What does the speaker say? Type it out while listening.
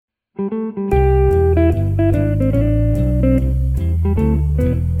Hello,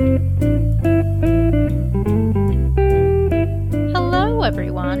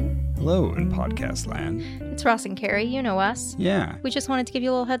 everyone. Hello in podcast land. It's Ross and Carrie. You know us. Yeah. We just wanted to give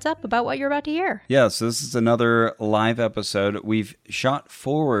you a little heads up about what you're about to hear. Yeah, so this is another live episode. We've shot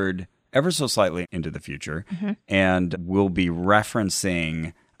forward ever so slightly into the future, and we'll be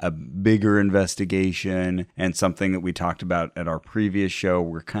referencing a bigger investigation and something that we talked about at our previous show.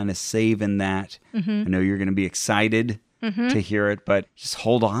 We're kind of saving that. I know you're going to be excited to hear it, but just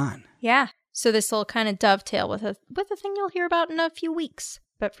hold on. Yeah. So this will kind of dovetail with a thing you'll hear about in a few weeks.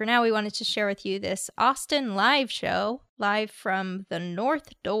 But for now, we wanted to share with you this Austin live show, live from the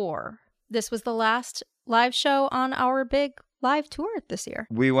North Door. This was the last live show on our big live tour this year.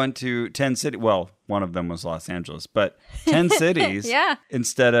 We went to 10 cities. Well, one of them was Los Angeles, but 10 cities. Yeah.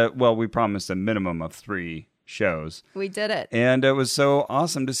 Instead of, well, we promised a minimum of 3 shows. We did it. And it was so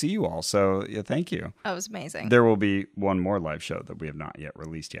awesome to see you all. So yeah, thank you. That was amazing. There will be one more live show that we have not yet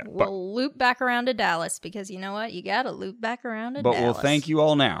released yet. We'll loop back around to Dallas because you know what? You got to loop back around to But Dallas. we'll thank you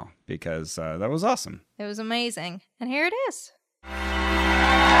all now because that was awesome. It was amazing. And here it is.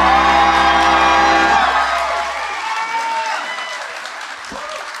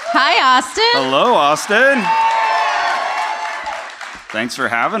 Hi, Austin. Hello, Austin. Thanks for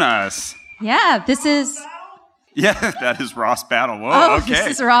having us. Yeah, this is... Yeah, that is Ross Battle. Whoa, okay. This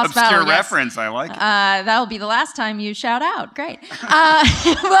is Ross Obscure Battle, yes. reference. I like it. That'll be the last time you shout out. Great.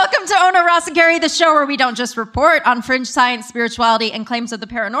 Welcome to Ona, Ross, and Carrie, the show where we don't just report on fringe science, spirituality, and claims of the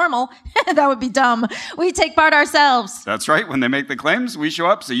paranormal. That would be dumb. We take part ourselves. That's right. When they make the claims, we show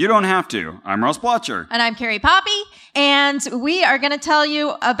up so you don't have to. I'm Ross Blotcher. And I'm Carrie Poppy. And we are going to tell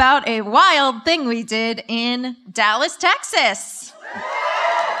you about a wild thing we did in Dallas, Texas.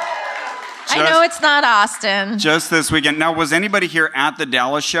 I know it's not Austin. Just this weekend. Now, was anybody here at the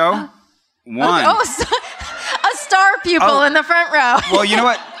Dallas show? One. A star pupil in the front row. Well, you know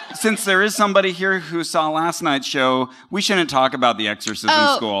what? Since there is somebody here who saw last night's show, we shouldn't talk about the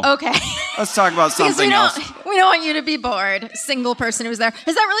exorcism school. Okay. Let's talk about something else. We don't want you to be bored. Single person who was there.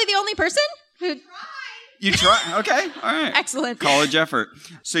 Is that really the only person who... You try? Okay. All right. Excellent. College effort.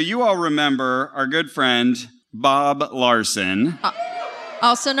 So you all remember our good friend, Bob Larson.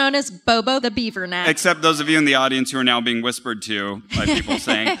 Also known as Bobo the Beaver Neck. Except those of you in the audience who are now being whispered to by people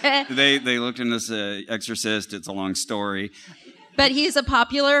saying, they looked into this exorcist, it's a long story. But he's a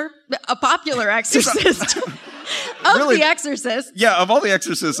popular exorcist. Really, The Exorcist. Yeah, of all the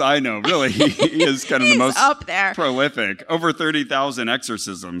exorcists I know, really, he is kind of the most up there. Prolific. Over 30,000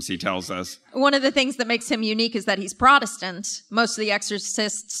 exorcisms, he tells us. One of the things that makes him unique is that he's Protestant. Most of the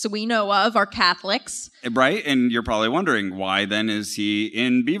exorcists we know of are Catholics. Right? And you're probably wondering, why then is he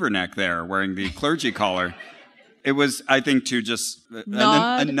in Beaverneck there, wearing the clergy collar? It was, I think, to just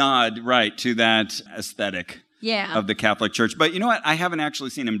a nod, right, to that aesthetic. Yeah. Of the Catholic Church. But you know what? I haven't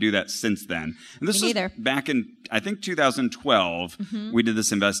actually seen him do that since then. And this was back in, I think, 2012, we did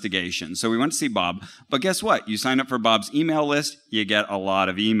this investigation. So we went to see Bob. But guess what? You sign up for Bob's email list, you get a lot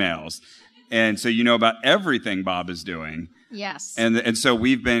of emails. And so you know about everything Bob is doing. Yes. And so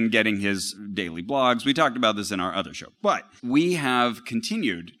we've been getting his daily blogs. We talked about this in our other show. But we have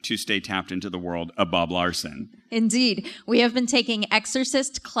continued to stay tapped into the world of Bob Larson. Indeed. We have been taking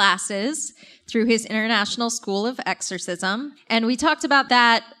exorcist classes through his International School of Exorcism. And we talked about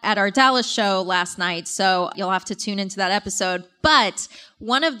that at our Dallas show last night, so you'll have to tune into that episode. But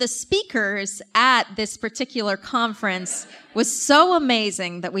one of the speakers at this particular conference was so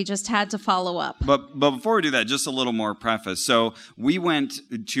amazing that we just had to follow up. But before we do that, just a little more preface. So we went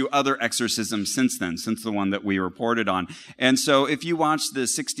to other exorcisms since then, since the one that we reported on. And so if you watch the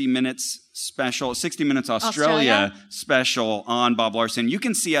 60 Minutes special, 60 Minutes Australia special on Bob Larson, you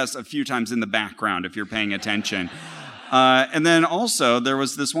can see us a few times in the background if you're paying attention. And then also there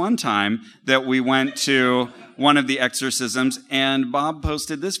was this one time that we went to one of the exorcisms, and Bob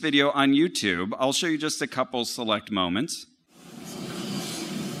posted this video on YouTube. I'll show you just a couple select moments.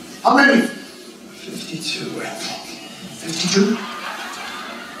 How many? 52, I think. 52?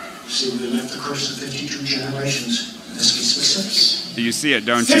 See, we left the curse of 52 generations. This gets specifics. Do you see it,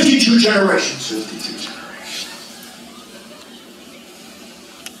 don't you? 52 generations. 52 generations.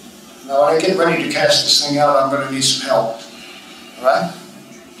 Now, when I get ready to cast this thing out, I'm going to need some help. All right?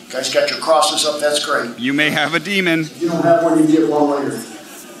 You guys got your crosses up, that's great. You may have a demon. If you don't have one, you get one later.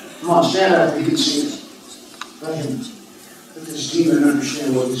 Come on, stand up, you can see it. Let him, let this demon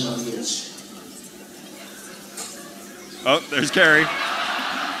understand what he's up against. Oh, there's Carrie.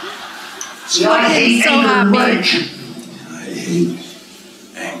 See, I hate so anger and happy. rage. I hate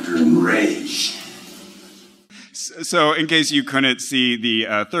anger and rage. So in case you couldn't see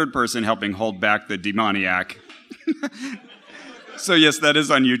the third person helping hold back the demoniac. So yes, that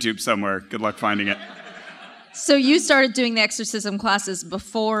is on YouTube somewhere. Good luck finding it. So you started doing the exorcism classes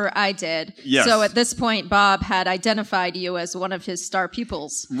before I did. Yes. So at this point, Bob had identified you as one of his star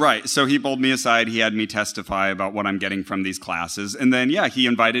pupils. Right. So he pulled me aside. He had me testify about what I'm getting from these classes. And then, he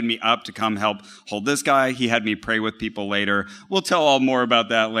invited me up to come help hold this guy. He had me pray with people later. We'll tell all more about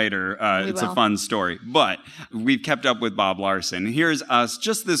that later. It's a fun story. But we've kept up with Bob Larson. Here's us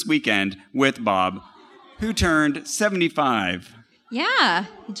just this weekend with Bob, who turned 75. Yeah,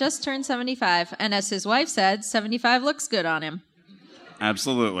 he just turned 75. And as his wife said, 75 looks good on him.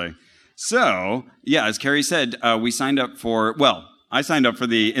 Absolutely. So, as Carrie said, I signed up for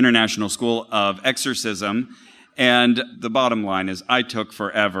the International School of Exorcism. And the bottom line is I took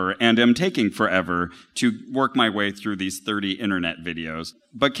forever and am taking forever to work my way through these 30 internet videos.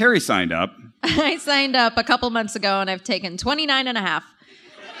 But Carrie signed up. I signed up a couple months ago and I've taken 29 and a half.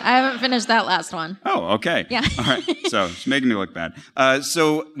 I haven't finished that last one. Oh, okay. Yeah. All right. So it's making me look bad.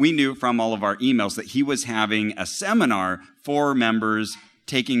 So we knew from all of our emails that he was having a seminar for members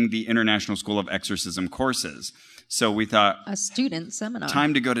taking the International School of Exorcism courses. So we thought... A student seminar.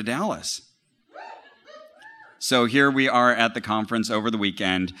 Time to go to Dallas. So here we are at the conference over the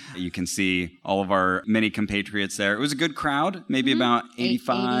weekend. You can see all of our many compatriots there. It was a good crowd, maybe about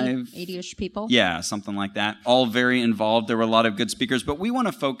 85. 80-ish people. Yeah, something like that. All very involved. There were a lot of good speakers, but we want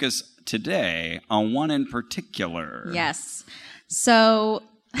to focus today on one in particular. Yes. So...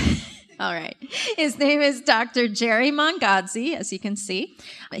 All right. His name is Dr. Jerry Mongazzi, as you can see.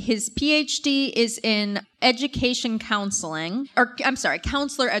 His PhD is in education counseling,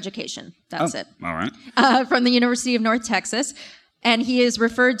 counselor education. That's it. All right. From the University of North Texas. And he is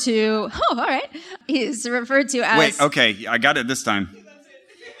referred to, he is referred to as... Wait, okay, I got it this time.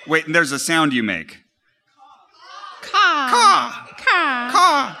 Wait, and there's a sound you make. Caw. Caw.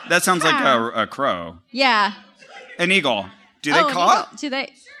 Caw. That sounds like a crow. Yeah. An eagle. Do they caw? Do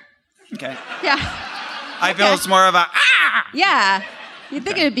they... Okay. Yeah. I feel it's more of a ah. Yeah. You'd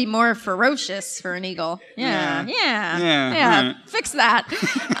think it would be more ferocious for an eagle. Yeah. Yeah. Fix that.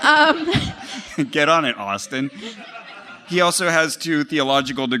 Get on it, Austin. He also has 2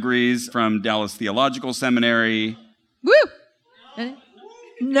 theological degrees from Dallas Theological Seminary. Woo!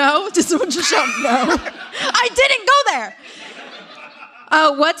 No? Did someone just shout no? I didn't go there.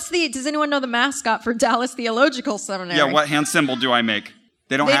 Does anyone know the mascot for Dallas Theological Seminary? Yeah, what hand symbol do I make?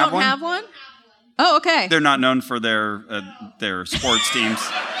 They don't have one? Oh, okay. They're not known for their sports teams.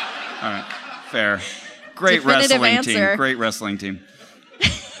 All right, fair. Great Definitive wrestling answer. team. Great wrestling team.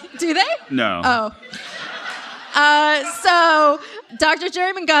 Do they? No. Oh. So Dr.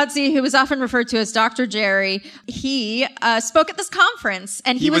 Jerry Mongazzi, who was often referred to as Dr. Jerry, he spoke at this conference,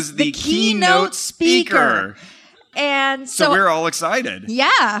 and he was the keynote speaker. And so we're all excited.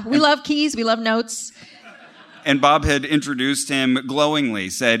 Yeah, we love keys. We love notes. And Bob had introduced him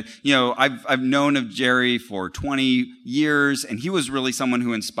glowingly, said, I've known of Jerry for 20 years, and he was really someone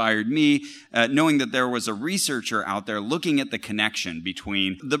who inspired me, knowing that there was a researcher out there looking at the connection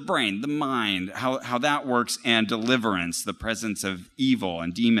between the brain, the mind, how that works, and deliverance, the presence of evil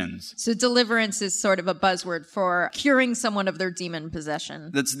and demons. So deliverance is sort of a buzzword for curing someone of their demon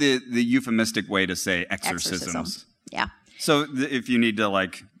possession. That's the euphemistic way to say exorcisms. Yeah. So if you need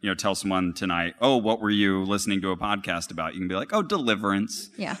to tell someone tonight, what were you listening to a podcast about? You can be like,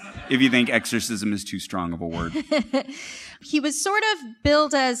 deliverance. Yeah. If you think exorcism is too strong of a word. He was sort of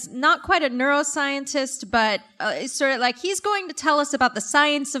billed as not quite a neuroscientist, but sort of like he's going to tell us about the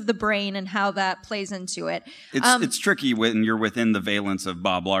science of the brain and how that plays into it. It's tricky when you're within the valence of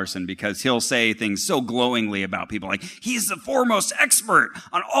Bob Larson because he'll say things so glowingly about people like, he's the foremost expert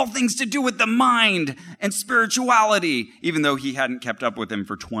on all things to do with the mind and spirituality, even though he hadn't kept up with him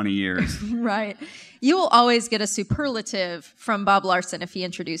for 20 years. Right. You will always get a superlative from Bob Larson if he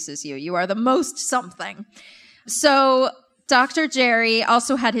introduces you. You are the most something. So Dr. Jerry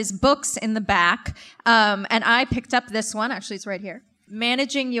also had his books in the back, and I picked up this one. Actually, it's right here.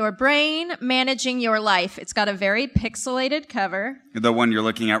 Managing Your Brain, Managing Your Life. It's got a very pixelated cover. The one you're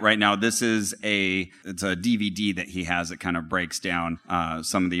looking at right now, it's a DVD that he has that kind of breaks down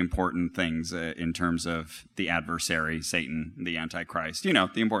some of the important things in terms of the adversary, Satan, the Antichrist, the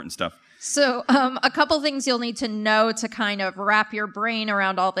important stuff. So a couple things you'll need to know to kind of wrap your brain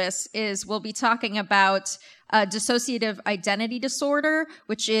around all this is we'll be talking about dissociative identity disorder,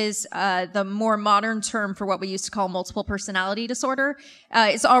 which is the more modern term for what we used to call multiple personality disorder.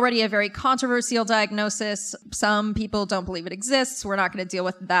 It's already a very controversial diagnosis. Some people don't believe it exists. We're not going to deal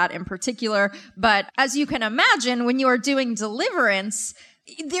with that in particular. But as you can imagine, when you are doing deliverance,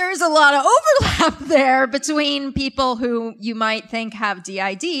 There's a lot of overlap there between people who you might think have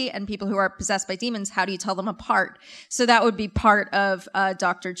DID and people who are possessed by demons. How do you tell them apart? So that would be part of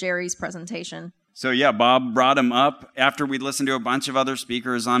Dr. Jerry's presentation. So yeah, Bob brought him up after we'd listened to a bunch of other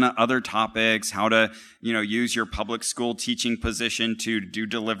speakers on other topics, how to, use your public school teaching position to do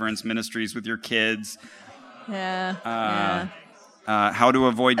deliverance ministries with your kids. Yeah. How to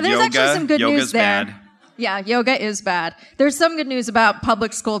avoid There's yoga. Actually some good Yoga's news there. bad. Yeah, yoga is bad. There's some good news about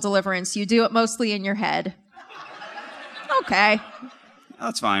public school deliverance. You do it mostly in your head. Okay.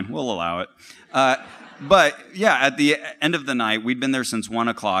 That's fine. We'll allow it. But yeah, at the end of the night, we'd been there since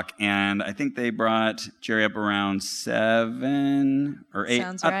 1:00, and I think they brought Jerry up around 7 or 8.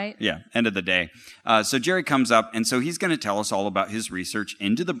 Sounds right. Yeah, end of the day. So Jerry comes up, and so he's going to tell us all about his research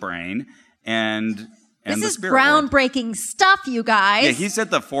into the brain and this the is spirit world. groundbreaking stuff, you guys. Yeah, he's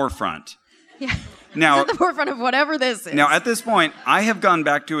at the forefront. Yeah. Now, he's at the forefront of whatever this is. Now, at this point, I have gone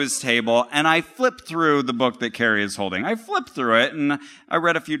back to his table, and I flipped through the book that Carrie is holding. I flipped through it, and I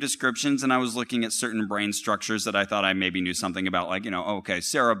read a few descriptions, and I was looking at certain brain structures that I thought I maybe knew something about, like,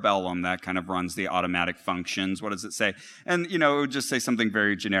 cerebellum, that kind of runs the automatic functions. What does it say? And, it would just say something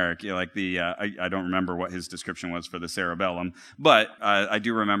very generic, like I don't remember what his description was for the cerebellum, but I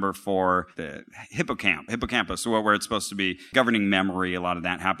do remember for the hippocampus, where it's supposed to be governing memory. A lot of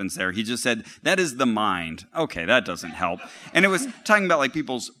that happens there. He just said, that is the mind. Okay, that doesn't help. And it was talking about like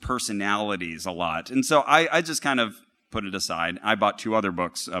people's personalities a lot. And so I just kind of put it aside. I bought 2 other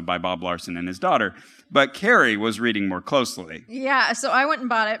books by Bob Larson and his daughter, but Carrie was reading more closely. Yeah, so I went and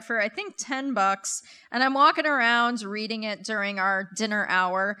bought it for, I think, $10, and I'm walking around reading it during our dinner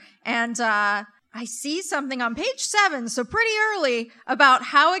hour, and I see something on page 7, so pretty early, about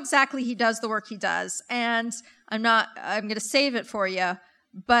how exactly he does the work he does. And I'm going to save it for you.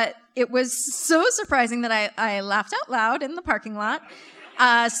 But it was so surprising that I laughed out loud in the parking lot,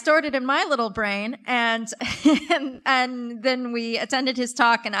 stored it in my little brain, and then we attended his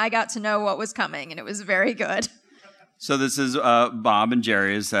talk, and I got to know what was coming, and it was very good. So this is Bob and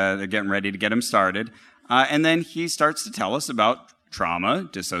Jerry is getting ready to get him started. And then he starts to tell us about trauma,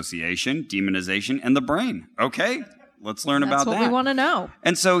 dissociation, demonization, and the brain. Okay? Let's learn about that. That's what we want to know.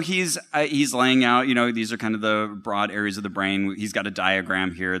 And so he's laying out, these are kind of the broad areas of the brain. He's got a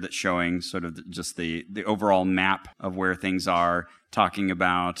diagram here that's showing sort of just the overall map of where things are, talking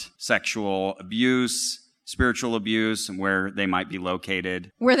about sexual abuse, spiritual abuse, and where they might be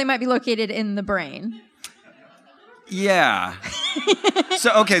located. Where they might be located in the brain. Yeah.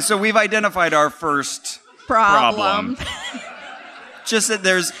 So we've identified our first problem. Just that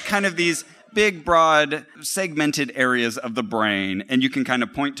there's kind of these big, broad, segmented areas of the brain, and you can kind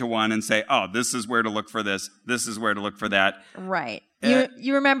of point to one and say, oh, this is where to look for this, this is where to look for that. Right.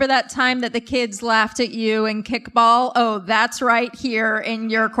 You remember that time that the kids laughed at you in kickball? Oh, that's right here in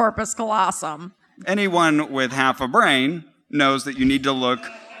your corpus callosum. Anyone with half a brain knows that you need to look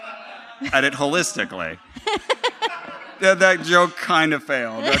at it holistically. That joke kind of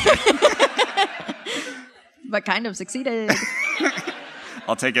failed. Okay. But kind of succeeded.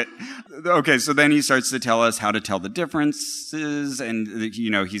 I'll take it. Okay, so then he starts to tell us how to tell the differences, and,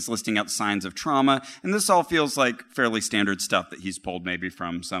 he's listing out signs of trauma, and this all feels like fairly standard stuff that he's pulled maybe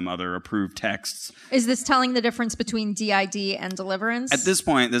from some other approved texts. Is this telling the difference between DID and deliverance? At this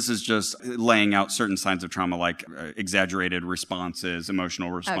point, this is just laying out certain signs of trauma, like exaggerated responses,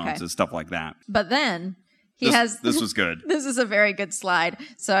 emotional responses, stuff like that. But then This was good. This is a very good slide,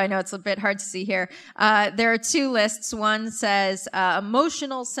 so I know it's a bit hard to see here. There are 2 lists. One says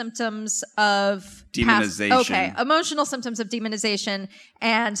emotional symptoms of demonization. Emotional symptoms of demonization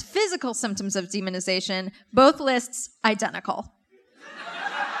and physical symptoms of demonization. Both lists identical.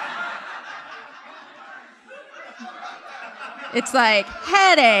 It's like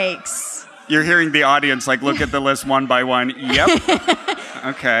headaches. You're hearing the audience look at the list one by one. Yep.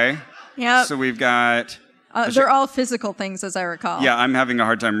 Okay. Yep. So we've got. They're all physical things, as I recall. Yeah, I'm having a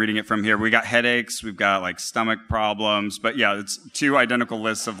hard time reading it from here. We got headaches, we've got stomach problems, but yeah, it's 2 identical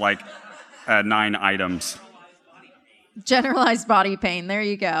lists of 9 items. Generalized body pain. There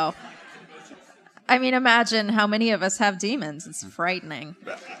you go. I mean, imagine how many of us have demons. It's frightening.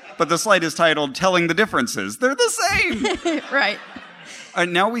 But the slide is titled "Telling the Differences." They're the same. Right.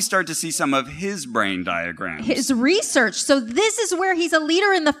 Now we start to see some of his brain diagrams. His research. So this is where he's a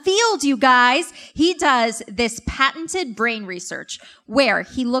leader in the field, you guys. He does this patented brain research where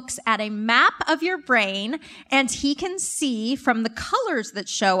he looks at a map of your brain and he can see from the colors that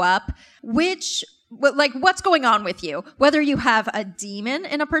show up what's going on with you. Whether you have a demon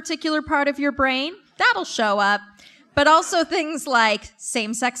in a particular part of your brain, that'll show up. But also things like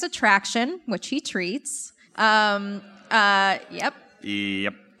same-sex attraction, which he treats. Yep.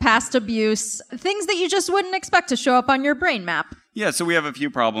 Yep. Past abuse, things that you just wouldn't expect to show up on your brain map. Yeah, so we have a few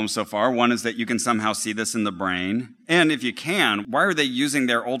problems so far. One is that you can somehow see this in the brain. And if you can, why are they using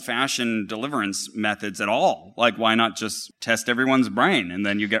their old-fashioned deliverance methods at all? Like, why not just test everyone's brain and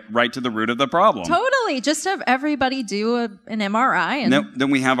then you get right to the root of the problem? Totally. Just have everybody do an MRI. And Then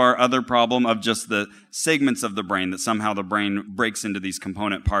we have our other problem of just the segments of the brain, that somehow the brain breaks into these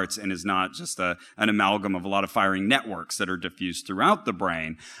component parts and is not just an amalgam of a lot of firing networks that are diffused throughout the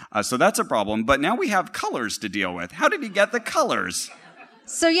brain. So that's a problem. But now we have colors to deal with. How did he get the colors?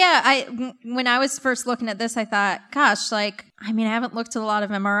 So yeah, when I was first looking at this, I thought, gosh, I haven't looked at a lot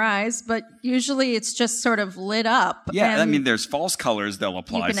of MRIs, but usually it's just sort of lit up. Yeah, there's false colors they'll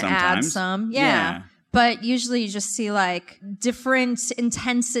apply you can sometimes. add some, yeah. But usually you just see different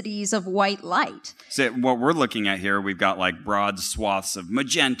intensities of white light. So what we're looking at here, we've got broad swaths of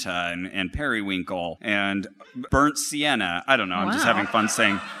magenta and periwinkle and burnt sienna. I don't know. I'm just having fun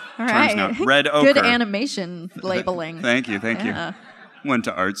saying All terms right. now. Red ochre. Good animation labeling. Thank you. Went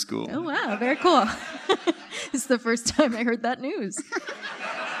to art school. Oh, wow. Very cool. It's the first time I heard that news.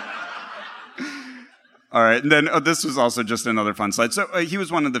 All right. And then this was also just another fun slide. So he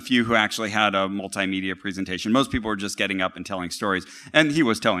was one of the few who actually had a multimedia presentation. Most people were just getting up and telling stories. And he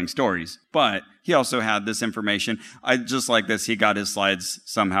was telling stories. But he also had this information. Just like this, he got his slides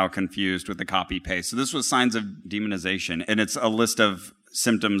somehow confused with the copy-paste. So this was signs of demonization. And it's a list of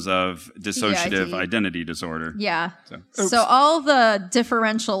symptoms of dissociative identity disorder. Yeah. So all the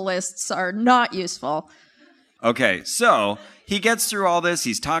differential lists are not useful. Okay, so he gets through all this.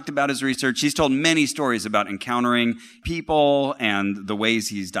 He's talked about his research. He's told many stories about encountering people and the ways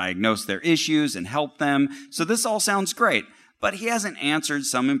he's diagnosed their issues and helped them. So this all sounds great. But he hasn't answered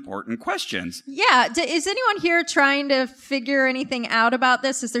some important questions. Yeah. Is anyone here trying to figure anything out about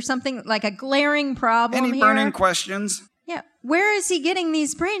this? Is there something like a glaring problem Any here? burning questions? Yeah. Where is he getting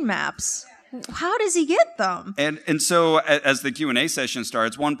these brain maps? How does he get them? And so as the Q&A session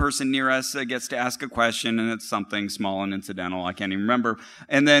starts, one person near us gets to ask a question, and it's something small and incidental. I can't even remember.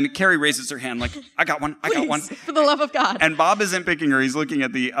 And then Carrie raises her hand like, I got one. For the love of God. And Bob isn't picking her. He's looking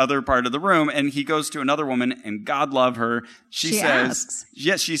at the other part of the room, and he goes to another woman, and God love her. She says, asks.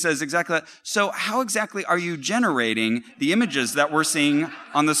 Yes, she says exactly that. So how exactly are you generating the images that we're seeing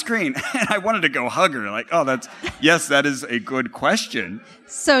on the screen? And I wanted to go hug her. Yes, that is a good question.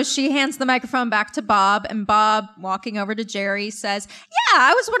 So she hands the microphone back to Bob, and Bob, walking over to Jerry, says, yeah,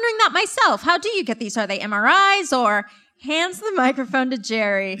 I was wondering that myself. How do you get these? Are they MRIs? Or hands the microphone to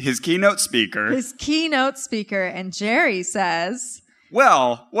Jerry. His keynote speaker. And Jerry says,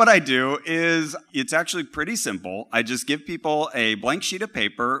 well, what I do is it's actually pretty simple. I just give people a blank sheet of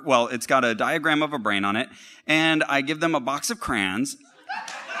paper. Well, it's got a diagram of a brain on it, and I give them a box of crayons.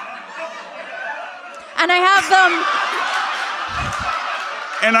 And I have them...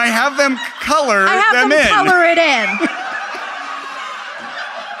 And I have them color color it in.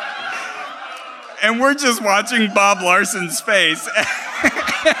 And we're just watching Bob Larson's face.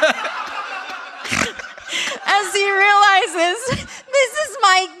 As he realizes, this is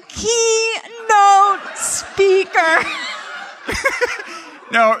my keynote speaker.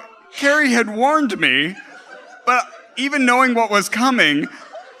 Now, Carrie had warned me, but even knowing what was coming,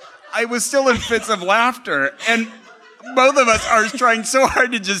 I was still in fits of laughter. And both of us are trying so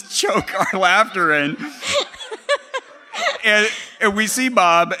hard to just choke our laughter in. And we see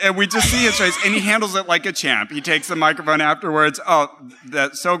Bob, and we just see his face, and he handles it like a champ. He takes the microphone afterwards. Oh,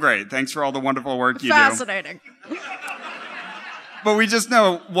 that's so great. Thanks for all the wonderful work you do. Fascinating. But we just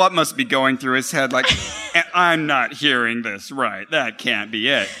know what must be going through his head. I'm not hearing this right. That can't be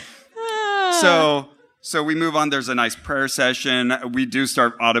it. So we move on. There's a nice prayer session. We do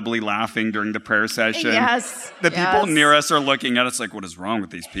start audibly laughing during the prayer session. Yes. The people near us are looking at us like, what is wrong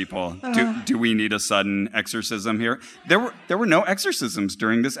with these people? Do we need a sudden exorcism here? There were no exorcisms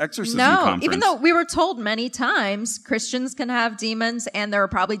during this exorcism conference. Even though we were told many times Christians can have demons, and there are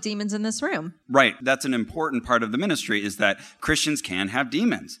probably demons in this room. Right. That's an important part of the ministry, is that Christians can have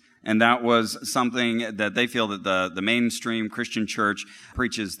demons. And that was something that they feel that the mainstream Christian church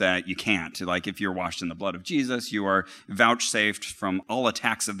preaches that you can't. Like, if you're washed in the blood of Jesus, you are vouchsafed from all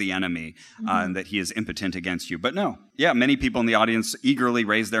attacks of the enemy, and that he is impotent against you. But no. Yeah, many people in the audience eagerly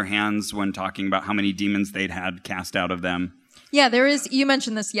raised their hands when talking about how many demons they'd had cast out of them. Yeah, you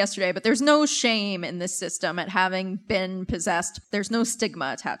mentioned this yesterday, but there's no shame in this system at having been possessed. There's no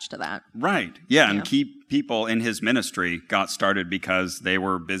stigma attached to that. Right. Yeah, and key people in his ministry got started because they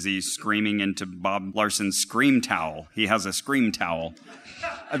were busy screaming into Bob Larson's scream towel. He has a scream towel.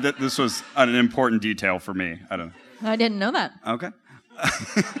 This was an important detail for me. I didn't know that. Okay.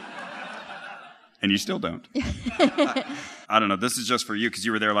 And you still don't. I don't know. This is just for you because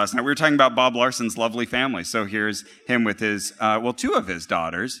you were there last night. We were talking about Bob Larson's lovely family. So here's him with his, two of his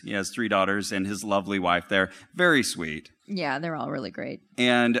daughters. He has 3 daughters and his lovely wife there. Very sweet. Yeah, they're all really great.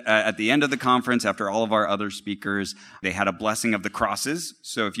 And at the end of the conference, after all of our other speakers, they had a blessing of the crosses.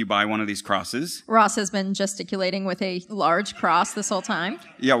 So if you buy one of these crosses. Ross has been gesticulating with a large cross this whole time.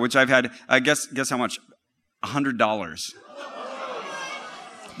 Yeah, which I've had, guess how much? $100.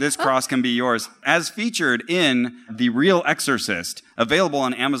 This cross can be yours, as featured in The Real Exorcist, available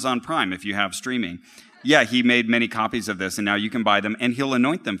on Amazon Prime if you have streaming. Yeah, he made many copies of this, and now you can buy them, and he'll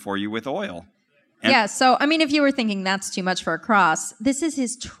anoint them for you with oil. And so, I mean, if you were thinking that's too much for a cross, this is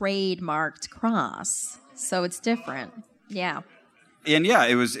his trademarked cross, so it's different. Yeah. And yeah,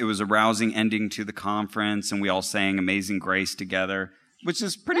 it was a rousing ending to the conference, and we all sang Amazing Grace together, which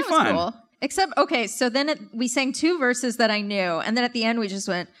is pretty fun. Cool. Except, okay, so then we sang 2 verses that I knew, and then at the end we just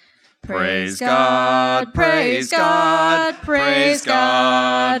went, praise God, praise God, praise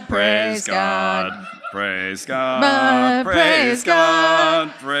God, praise God, praise God, praise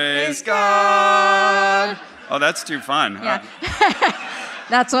God, praise God. Oh, that's too fun. Yeah.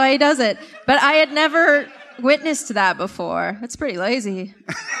 That's why he does it. But I had never witnessed that before. That's pretty lazy.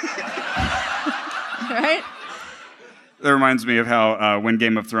 Right? That reminds me of how when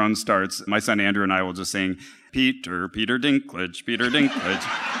Game of Thrones starts, my son Andrew and I will just sing, Peter Dinklage, Peter Dinklage.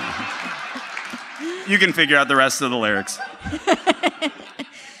 You can figure out the rest of the lyrics.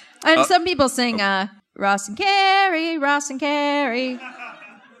 And some people sing, Ross and Carrie, Ross and Carrie.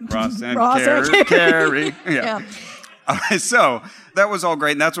 Ross and Ross and Carrie. Yeah. All right, so that was all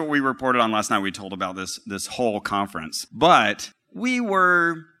great, and that's what we reported on last night. We told about this whole conference. But we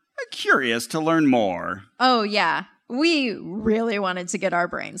were curious to learn more. Oh, yeah. We really wanted to get our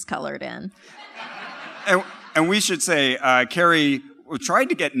brains colored in. And we should say, Carrie tried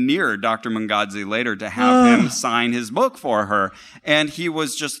to get near Dr. Mungadzi later to have him sign his book for her. And he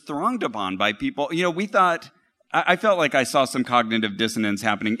was just thronged upon by people. You know, we thought, I felt like I saw some cognitive dissonance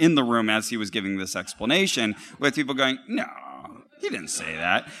happening in the room as he was giving this explanation, with people going, no, he didn't say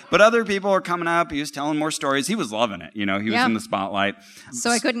that. But other people are coming up. He was telling more stories. He was loving it. You know, he was in the spotlight. So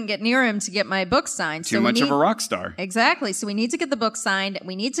I couldn't get near him to get my book signed. Too much of a rock star. Exactly. So we need to get the book signed.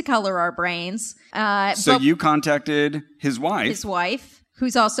 We need to color our brains. So you contacted his wife. His wife,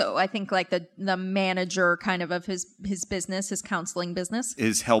 who's also, I think, like the manager kind of his business, his counseling business.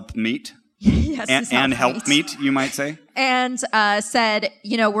 His helpmeet. Yes, and helpmeet, you might say. And said,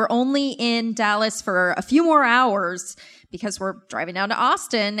 you know, we're only in Dallas for a few more hours because we're driving down to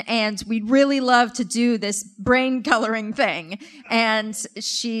Austin, and we'd really love to do this brain coloring thing. And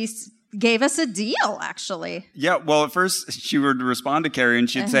she gave us a deal, actually. Yeah, well, at first she would respond to Carrie, and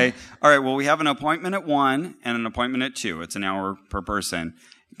she'd say, all right, well, we have an appointment at 1 and an appointment at 2. It's an hour per person.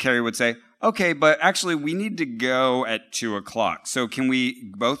 Carrie would say, okay, but actually we need to go at 2 o'clock. So can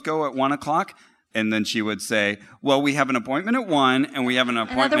we both go at 1 o'clock? And then she would say, well, we have an appointment at 1 and we have an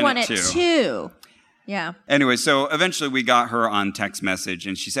appointment Another one at 2. At 2. Yeah. Anyway, so eventually we got her on text message,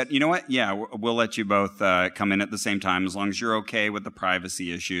 and she said, you know what? Yeah, we'll let you both come in at the same time as long as you're okay with the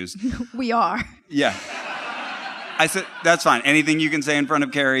privacy issues. We are. Yeah. I said, that's fine. Anything you can say in front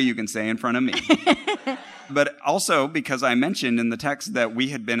of Carrie, you can say in front of me. But also, because I mentioned in the text that we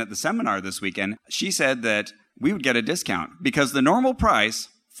had been at the seminar this weekend, she said that we would get a discount because the normal price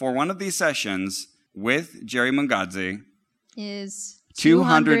for one of these sessions with Jerry Mungadzi is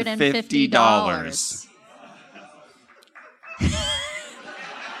 $250.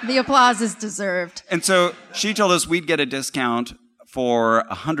 The applause is deserved. And so she told us we'd get a discount for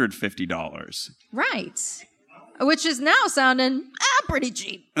 $150. Right. Which is now sounding pretty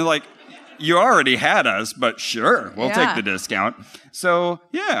cheap. And like, you already had us, but sure, we'll take the discount. So,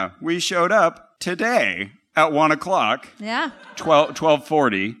 yeah, we showed up today at 1 o'clock. Yeah.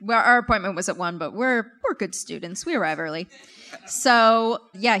 12:40. Well, our appointment was at 1, but we're good students. We arrive early. So,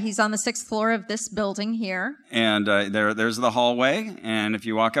 yeah, he's on the 6th floor of this building here. And there's the hallway. And if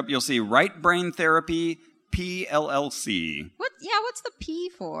you walk up, you'll see Right Brain Therapy, PLLC. What's the P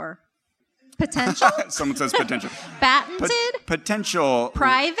for? Potential? Someone says potential. Patented? Potential.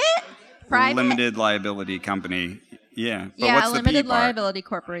 Private? Limited liability company. Yeah. But yeah, what's the limited P part? liability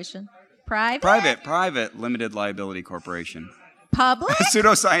corporation. Private? Private limited liability corporation. Public?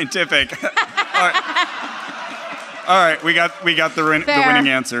 Pseudoscientific. All right, we got the winning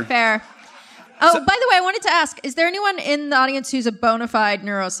answer. Fair. Oh, by the way, I wanted to ask, is there anyone in the audience who's a bona fide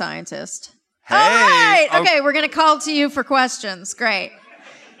neuroscientist? Hey. All right. Okay, we're going to call to you for questions. Great.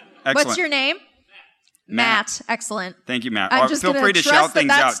 Excellent. What's your name? Matt. Excellent. Thank you, Matt. I'm just feel free to trust shout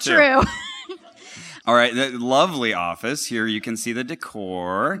things out, that's too. True. All All right, the lovely office. Here you can see the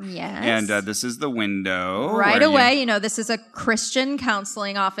decor. Yes. And this is the window. Right away, this is a Christian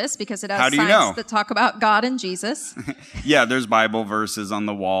counseling office because it has How do you signs know? that talk about God and Jesus. Yeah, there's Bible verses on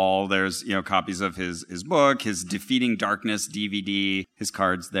the wall. There's, copies of his book, his Defeating Darkness DVD, his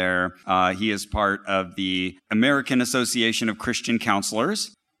cards there. He is part of the American Association of Christian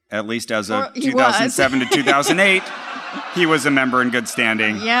Counselors, at least as of 2007 to 2008. He was a member in good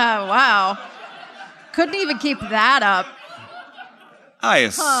standing. Yeah, wow. Couldn't even keep that up. I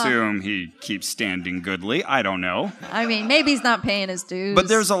assume he keeps standing goodly. I don't know. I mean, maybe he's not paying his dues. But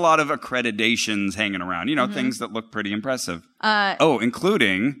there's a lot of accreditations hanging around, things that look pretty impressive.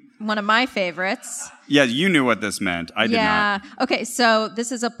 Including... one of my favorites. Yeah, you knew what this meant. I did not. Yeah. Okay, so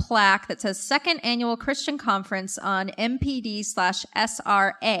this is a plaque that says Second Annual Christian Conference on MPD/SRA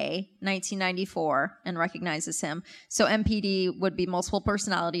 1994 and recognizes him. So MPD would be multiple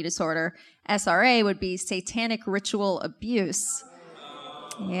personality disorder. SRA would be satanic ritual abuse.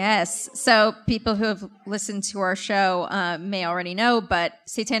 Yes. So people who have listened to our show may already know, but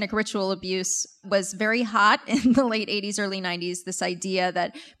satanic ritual abuse was very hot in the late 80s, early 90s. This idea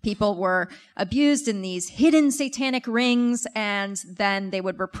that people were abused in these hidden satanic rings, and then they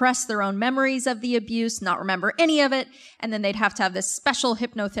would repress their own memories of the abuse, not remember any of it, and then they'd have to have this special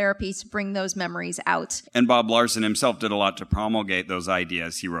hypnotherapy to bring those memories out. And Bob Larson himself did a lot to promulgate those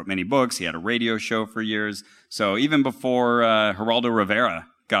ideas. He wrote many books. He had a radio show for years. So even before Geraldo Rivera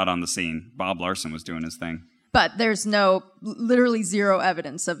got on the scene, Bob Larson was doing his thing. But there's literally zero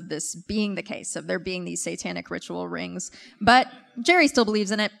evidence of this being the case, of there being these satanic ritual rings. But Jerry still believes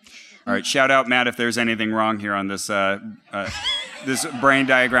in it. All right, shout out, Matt, if there's anything wrong here on this this brain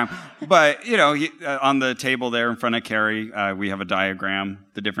diagram. But, on the table there in front of Carrie, we have a diagram,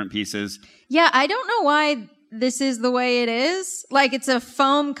 the different pieces. Yeah, I don't know why this is the way it is. Like, it's a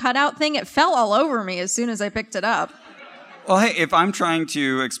foam cutout thing. It fell all over me as soon as I picked it up. Well, hey, if I'm trying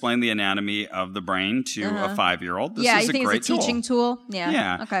to explain the anatomy of the brain to a 5-year-old, this is a great tool. Yeah, you think it's a teaching tool?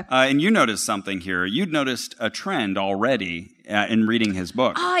 Yeah. Okay. And you noticed something here. You'd noticed a trend already in reading his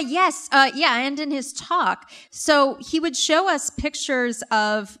book. Yes. And in his talk. So he would show us pictures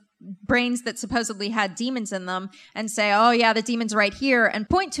of brains that supposedly had demons in them and say, oh, yeah, the demon's right here, and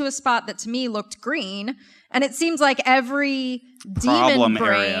point to a spot that to me looked green. And it seems like every demon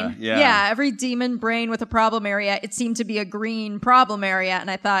brain, every demon brain with a problem area, it seemed to be a green problem area.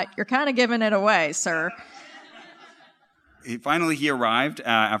 And I thought, you're kind of giving it away, sir. He arrived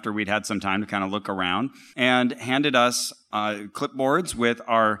after we'd had some time to kind of look around and handed us clipboards with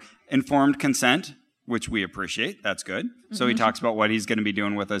our informed consent, which we appreciate. That's good. Mm-hmm. So he talks about what he's going to be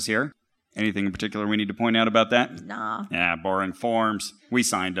doing with us here. Anything in particular we need to point out about that? Nah. Yeah, boring forms. We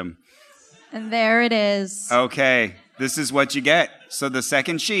signed them. And there it is. Okay, this is what you get. So the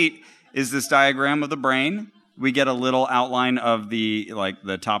second sheet is this diagram of the brain. We get a little outline of the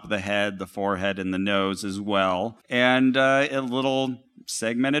top of the head, the forehead, and the nose as well. And a little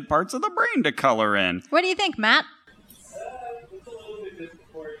segmented parts of the brain to color in. What do you think, Matt? It's a little bit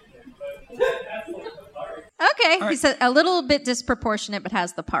disproportionate, but that's like the parts. Okay, right. He said a little bit disproportionate, but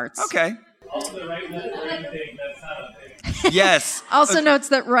has the parts. Okay. Also, the right left brain thing, that's not a thing. Yes. Also notes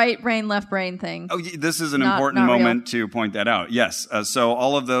that right brain, left brain thing. Oh, this is an important moment to point that out. Yes. So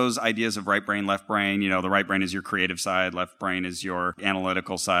all of those ideas of right brain, left brain, the right brain is your creative side, left brain is your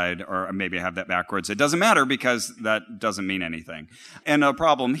analytical side, or maybe I have that backwards. It doesn't matter because that doesn't mean anything. And a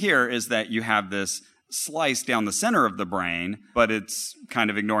problem here is that you have this slice down the center of the brain, but it's kind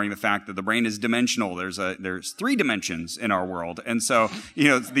of ignoring the fact that the brain is dimensional. There's 3 dimensions in our world. And so,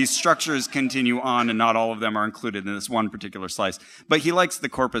 these structures continue on and not all of them are included in this one particular slice. But he likes the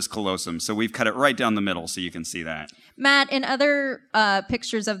corpus callosum, so we've cut it right down the middle so you can see that. Matt, in other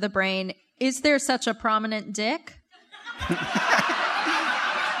pictures of the brain, is there such a prominent dick?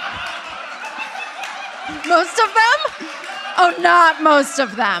 Most of them? Oh, not most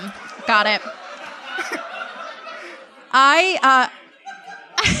of them. Got it. I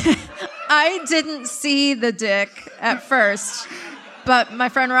didn't see the dick at first, but my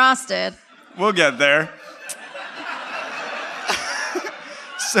friend Ross did. We'll get there.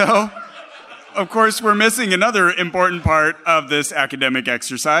 So, of course, we're missing another important part of this academic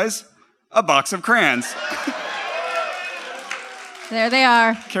exercise, a box of crayons. There they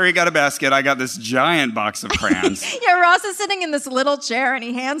are. Carrie got a basket. I got this giant box of crayons. Yeah, Ross is sitting in this little chair, and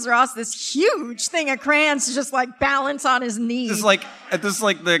he hands Ross this huge thing of crayons to just balance on his knee. This is like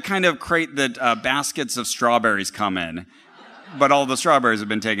the kind of crate that baskets of strawberries come in, but all the strawberries have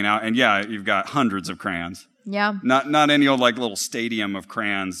been taken out, and you've got hundreds of crayons. Yeah. Not any old little stadium of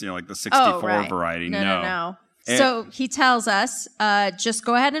crayons, like the 64 variety. No. So he tells us, just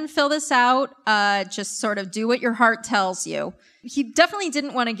go ahead and fill this out. Just sort of do what your heart tells you. He definitely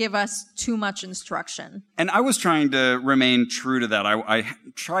didn't want to give us too much instruction. And I was trying to remain true to that. I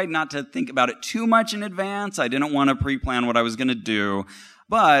tried not to think about it too much in advance. I didn't want to pre-plan what I was going to do.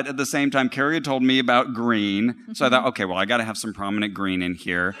 But at the same time, Carrie had told me about green. So I thought, okay, well, I got to have some prominent green in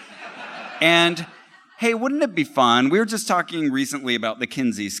here. And hey, wouldn't it be fun? We were just talking recently about the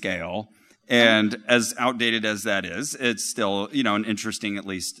Kinsey scale. And as outdated as that is, it's still, an interesting, at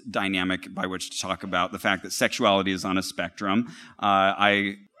least, dynamic by which to talk about the fact that sexuality is on a spectrum.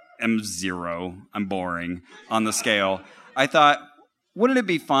 I am 0. I'm boring on the scale. I thought, wouldn't it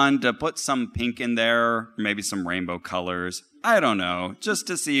be fun to put some pink in there, maybe some rainbow colors? I don't know, just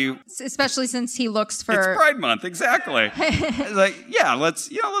to see. Especially since he looks for... It's Pride Month, exactly. Yeah, let's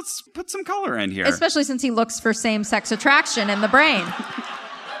put some color in here. Especially since he looks for same-sex attraction in the brain.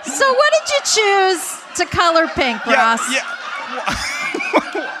 So what did you choose to color pink, Ross?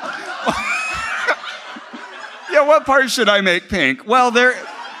 Yeah, what part should I make pink? Well, there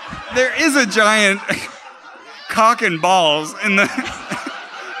is a giant cock and balls in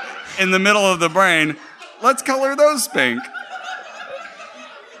the middle of the brain. Let's color those pink.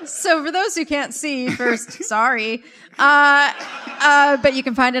 So for those who can't see, first, sorry, but you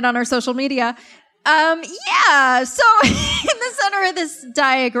can find it on our social media. So in the center of this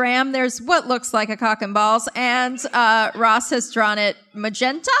diagram, there's what looks like a cock and balls, and Ross has drawn it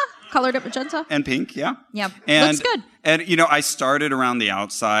magenta, colored it magenta. And pink, yeah. Yeah, and, looks good. And, I started around the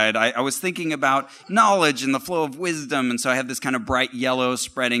outside. I was thinking about knowledge and the flow of wisdom, and so I have this kind of bright yellow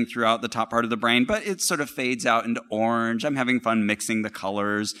spreading throughout the top part of the brain, but it sort of fades out into orange. I'm having fun mixing the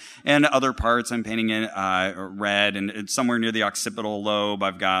colors. And other parts, I'm painting in red, and it's somewhere near the occipital lobe,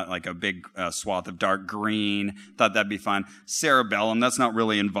 I've got like a big swath of dark green. Thought that'd be fun. Cerebellum, that's not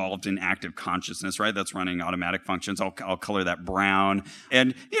really involved in active consciousness, right? That's running automatic functions. I'll color that brown,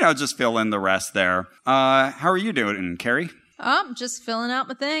 and, just fill in the rest there. How are you doing, Carrie? I'm just filling out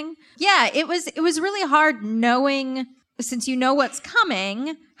my thing. Yeah, it was really hard knowing, since you know what's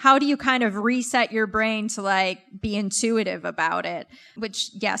coming, how do you kind of reset your brain to be intuitive about it? Which,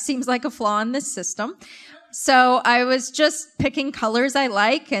 yeah, seems like a flaw in this system. So I was just picking colors I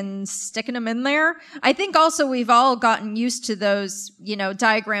like and sticking them in there. I think also we've all gotten used to those,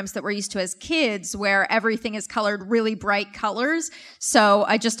 diagrams that we're used to as kids where everything is colored really bright colors. So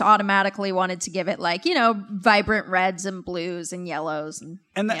I just automatically wanted to give it vibrant reds and blues and yellows.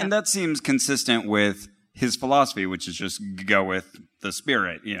 And that seems consistent with his philosophy, which is just go with the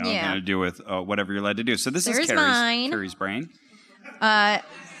spirit, kind of do with whatever you're led to do. So this is Carrie's brain.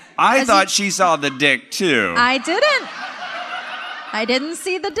 I thought she saw the dick, too. I didn't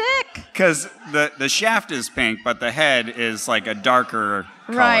see the dick. Because the shaft is pink, but the head is like a darker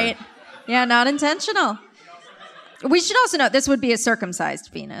color. Right. Yeah, not intentional. We should also note this would be a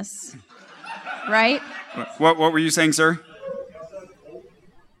circumcised penis. Right? What were you saying, sir?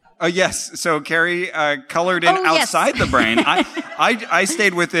 Oh, yes. So Carrie colored in outside the brain. I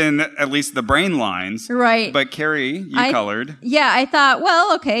stayed within at least the brain lines. Right. But Carrie, you colored. Yeah, I thought,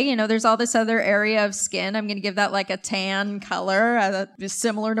 well, okay, there's all this other area of skin. I'm going to give that a tan color,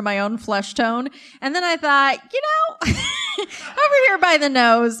 similar to my own flesh tone. And then I thought, over here by the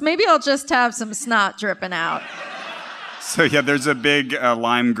nose, maybe I'll just have some snot dripping out. So, yeah, there's a big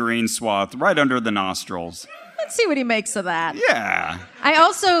lime green swath right under the nostrils. Let's see what he makes of that. Yeah. I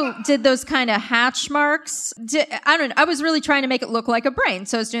also did those kind of hatch marks. I don't know. I was really trying to make it look like a brain.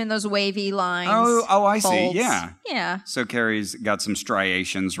 So I was doing those wavy lines. Oh, I folds. See. Yeah. Yeah. So Carrie's got some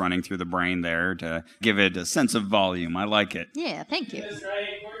striations running through the brain there to give it a sense of volume. I like it. Yeah, thank you.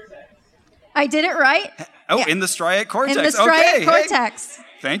 I did it right? Oh, yeah. In the striate cortex. In the striate cortex. Hey.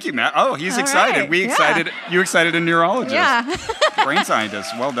 Thank you, Matt. Oh, he's excited. Right. You excited a neurologist. Yeah. Brain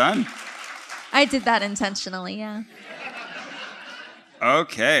scientist. Well done. I did that intentionally, yeah.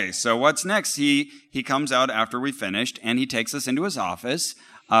 Okay, so what's next? He comes out after we finished, and he takes us into his office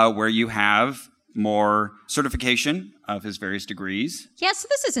where you have more certification of his various degrees. Yeah, so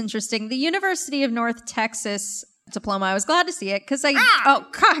this is interesting. The University of North Texas diploma, I was glad to see it because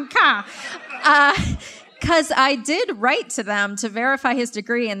because I did write to them to verify his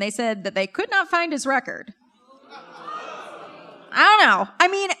degree, and they said that they could not find his record. I don't know. I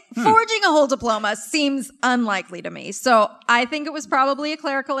mean, forging a whole diploma seems unlikely to me. So I think it was probably a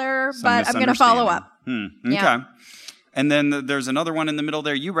clerical error, but I'm going to follow up. Okay. Yeah. And then there's another one in the middle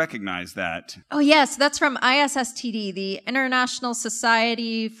there. You recognize that. Oh, yes. That's from ISSTD, the International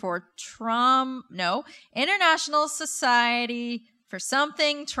Society for For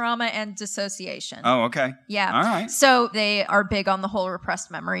something, trauma, and dissociation. Oh, okay. Yeah. All right. So they are big on the whole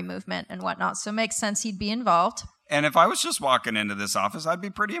repressed memory movement and whatnot. So it makes sense he'd be involved. And if I was just walking into this office, I'd be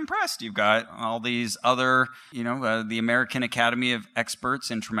pretty impressed. You've got all these other, the American Academy of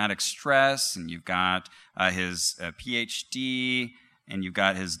Experts in Traumatic Stress, and you've got his PhD, and you've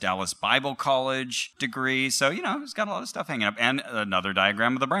got his Dallas Bible College degree. So, he's got a lot of stuff hanging up. And another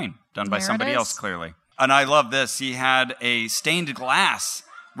diagram of the brain done by somebody else, clearly. And I love this. He had a stained glass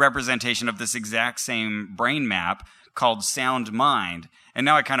representation of this exact same brain map called Sound Mind. And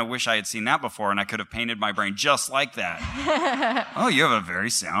now I kind of wish I had seen that before and I could have painted my brain just like that. Oh, you have a very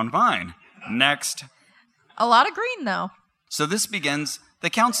sound mind. Next. A lot of green, though. So this begins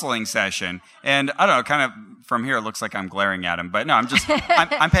the counseling session. And I don't know, kind of from here it looks like I'm glaring at him. But no,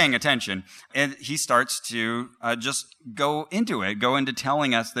 I'm paying attention. And he starts to just go into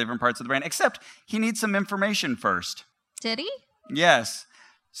telling us the different parts of the brain. Except he needs some information first. Did he? Yes.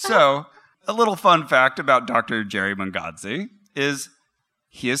 So a little fun fact about Dr. Jerry Mungazzi is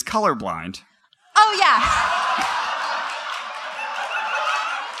he is colorblind. Oh, yeah.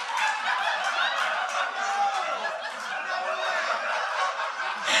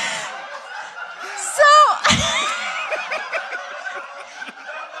 So,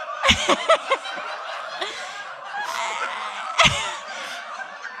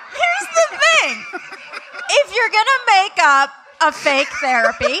 here's the thing. If you're going to make up a fake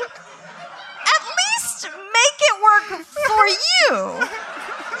therapy, at least make it work for you.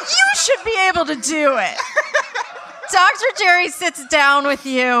 You should be able to do it. Dr. Jerry sits down with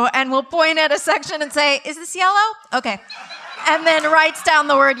you and will point at a section and say, "Is this yellow?" Okay. And then writes down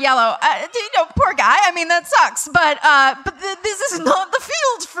the word yellow. Poor guy. I mean, that sucks. But this is not the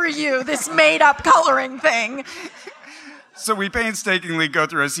field for you, this made-up coloring thing. So we painstakingly go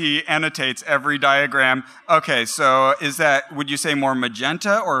through as he annotates every diagram. Okay, so would you say more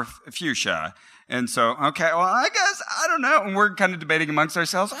magenta or fuchsia? And so, okay, well, I guess, I don't know. And we're kind of debating amongst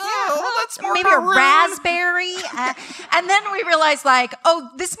ourselves. Oh, that's more maybe maroon. A raspberry. And then we realize,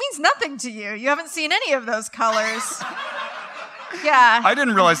 this means nothing to you. You haven't seen any of those colors. Yeah. I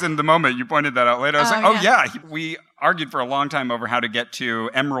didn't realize in the moment you pointed that out later. I was yeah. We argued for a long time over how to get to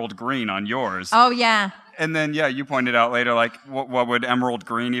emerald green on yours. Oh, yeah. And then, you pointed out later, what would emerald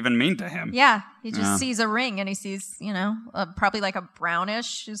green even mean to him? Yeah, he just sees a ring and he sees, probably like a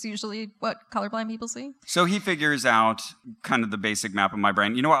brownish is usually what colorblind people see. So he figures out kind of the basic map of my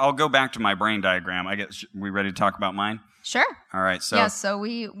brain. You know what? I'll go back to my brain diagram. I guess, we ready to talk about mine? Sure. All right. So so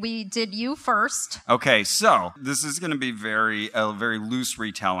we did you first. Okay. So this is going to be a very loose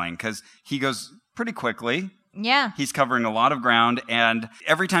retelling because he goes pretty quickly. Yeah. He's covering a lot of ground, and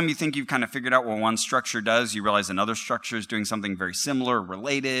every time you think you've kind of figured out what one structure does, you realize another structure is doing something very similar,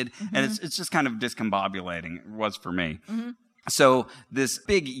 related, and it's just kind of discombobulating. It was for me. Mm-hmm. So this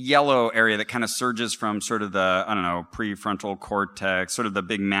big yellow area that kind of surges from sort of the, prefrontal cortex, sort of the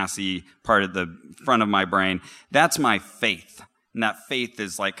big massy part of the front of my brain, that's my faith. And that faith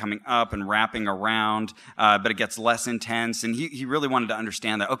is coming up and wrapping around, but it gets less intense. And he really wanted to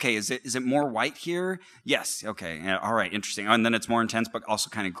understand that, okay, is it more white here? Yes. Okay. All right. Interesting. And then it's more intense, but also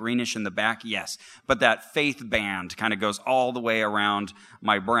kind of greenish in the back? Yes. But that faith band kind of goes all the way around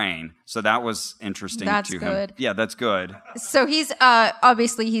my brain. So that was interesting to him. That's good. Yeah, that's good. So he's,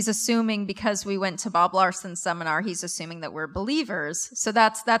 obviously he's assuming because we went to Bob Larson's seminar, he's assuming that we're believers. So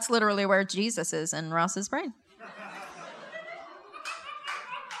that's literally where Jesus is in Ross's brain.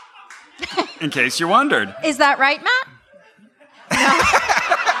 In case you wondered. Is that right, Matt? No.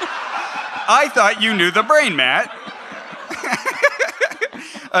 I thought you knew the brain, Matt.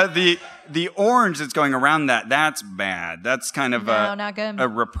 The orange that's going around that's bad. That's kind of not good. A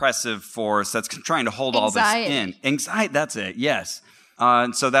repressive force that's trying to hold all this in. Anxiety, that's it, yes.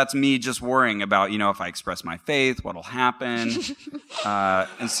 And so that's me just worrying about, if I express my faith, what'll happen.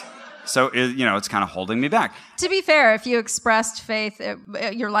 So, it's kind of holding me back. To be fair, if you expressed faith,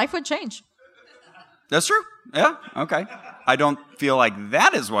 your life would change. That's true. Yeah, okay. I don't feel like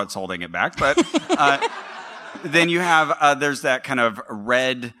that is what's holding it back, but then you have, there's that kind of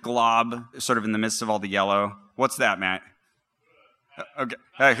red glob sort of in the midst of all the yellow. What's that, Matt? Okay.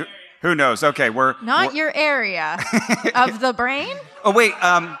 Hey, who knows? Okay, we're... Not your area of the brain? Oh, wait,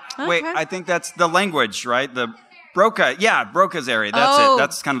 wait, I think that's the language, right? The... Broca, Broca's area. That's it.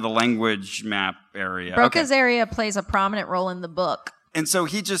 That's kind of the language map area. Broca's area plays a prominent role in the book. And so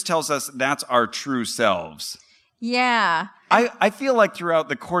he just tells us that's our true selves. Yeah. I feel like throughout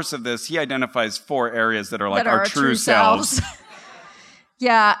the course of this, he identifies 4 areas that are our true selves.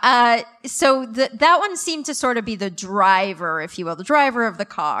 Yeah. So that one seemed to sort of be the driver, if you will, the driver of the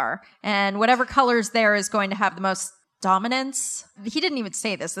car. And whatever color's there is going to have the most dominance. He didn't even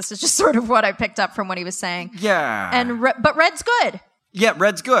say this. This is just sort of what I picked up from what he was saying. Yeah. But red's good. Yeah,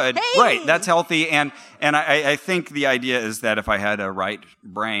 red's good. Hey! Right, that's healthy. And I think the idea is that if I had a right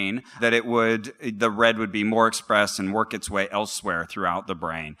brain, that the red would be more expressed and work its way elsewhere throughout the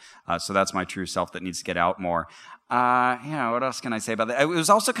brain. So that's my true self that needs to get out more. What else can I say about that? It was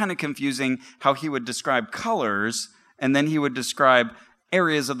also kind of confusing how he would describe colors, and then he would describe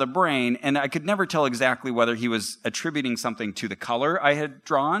areas of the brain, and I could never tell exactly whether he was attributing something to the color I had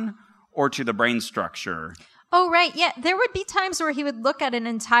drawn or to the brain structure. Oh, right. Yeah. There would be times where he would look at an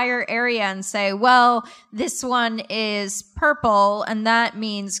entire area and say, well, this one is purple and that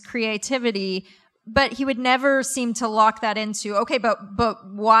means creativity. But he would never seem to lock that into, okay, but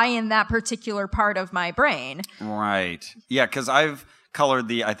why in that particular part of my brain? Right. Yeah, because I've colored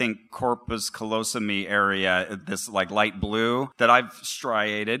the, I think, corpus callosum area, this like light blue that I've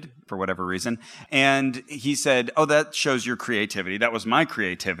striated for whatever reason. And he said, oh, that shows your creativity. That was my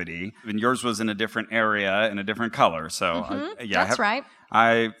creativity. And yours was in a different area in a different color. So that's right.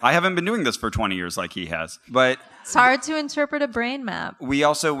 I haven't been doing this for 20 years like he has, but it's hard to interpret a brain map.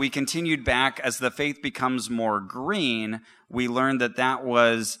 We continued back as the faith becomes more green. We learned that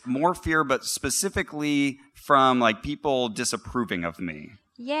was more fear, but specifically from like people disapproving of me.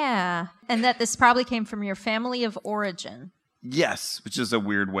 Yeah. And that this probably came from your family of origin. Yes, which is a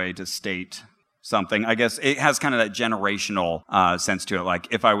weird way to state something. I guess it has kind of that generational sense to it. Like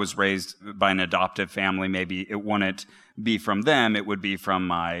if I was raised by an adoptive family, maybe it wouldn't be from them. It would be from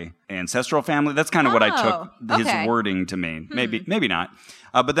my ancestral family. That's kind of what I took his wording to mean. Maybe not.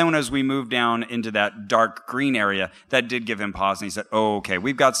 But then as we moved down into that dark green area, that did give him pause. And he said, oh, okay,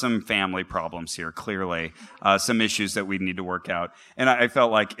 we've got some family problems here, clearly, some issues that we need to work out. And I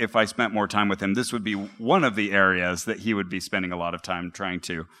felt like if I spent more time with him, this would be one of the areas that he would be spending a lot of time trying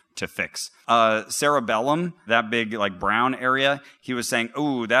to fix. Cerebellum, that big like brown area, he was saying,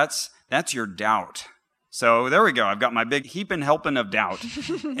 oh, that's your doubt. So there we go. I've got my big heaping helping of doubt.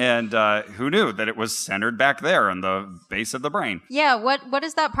 And who knew that it was centered back there in the base of the brain? Yeah, what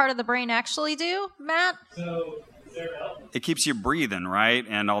does that part of the brain actually do, Matt? So, it keeps you breathing, right?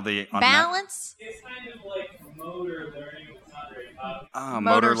 And all the... balance? It's kind of like motor learning. It's not very cognitive.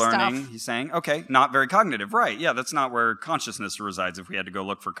 Motor learning, stuff. He's saying. Okay, not very cognitive. Right, yeah, that's not where consciousness resides if we had to go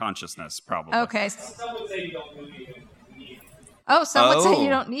look for consciousness, probably. Okay. Some would say you don't really need it. Oh, some would say you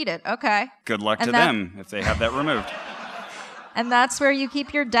don't need it. Okay. Good luck to them if they have that removed. And that's where you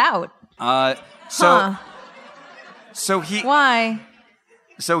keep your doubt. So he... Why?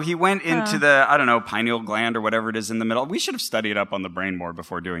 So he went into the, I don't know, pineal gland or whatever it is in the middle. We should have studied up on the brain more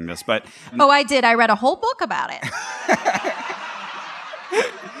before doing this, but... Oh, I did. I read a whole book about it.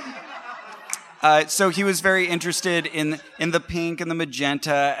 So he was very interested in the pink and the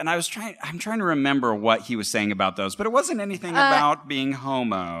magenta, and I'm trying to remember what he was saying about those, but it wasn't anything about being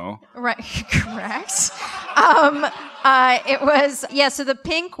homo. Right, correct. It was, so the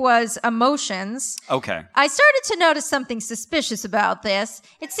pink was emotions. Okay. I started to notice something suspicious about this.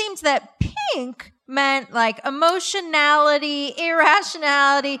 It seems that pink meant like emotionality,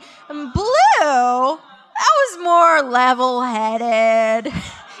 irrationality, and blue, that was more level-headed.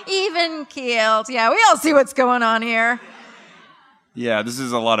 Even keeled. Yeah, we all see what's going on here. Yeah, this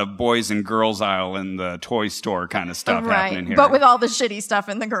is a lot of boys and girls aisle in the toy store kind of stuff happening here. But with all the shitty stuff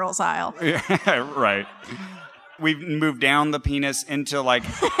in the girls aisle. Yeah, right. We've moved down the penis into like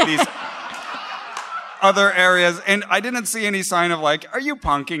these other areas, and I didn't see any sign of like, are you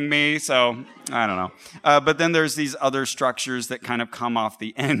punking me? So I don't know. But then there's these other structures that kind of come off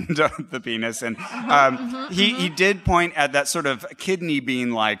the end of the penis, and he did point at that sort of kidney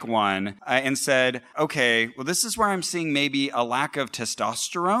bean-like one and said, okay, well, this is where I'm seeing maybe a lack of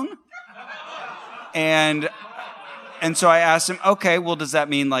testosterone. And so I asked him, okay, well, does that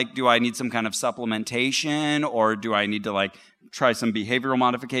mean like, do I need some kind of supplementation, or do I need to like try some behavioral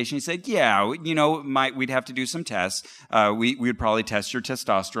modification? He said, yeah, we'd have to do some tests. We would probably test your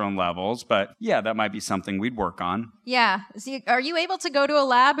testosterone levels, but yeah, that might be something we'd work on. Yeah. Are you able to go to a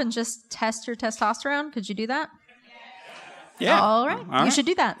lab and just test your testosterone? Could you do that? Yeah. All right. You should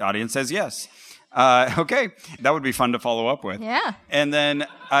do that. The audience says yes. Okay. That would be fun to follow up with. Yeah. And then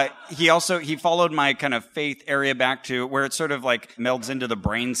he followed my kind of faith area back to where it sort of like melds into the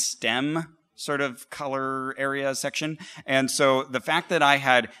brain stem sort of color area section. And so the fact that I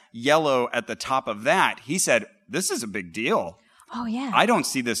had yellow at the top of that, he said, this is a big deal. Oh, yeah. I don't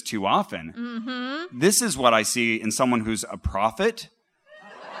see this too often. Mm-hmm. This is what I see in someone who's a prophet,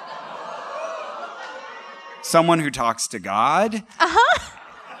 someone who talks to God. Uh-huh.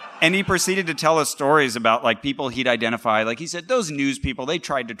 And he proceeded to tell us stories about like people he'd identify. Like he said, those news people, they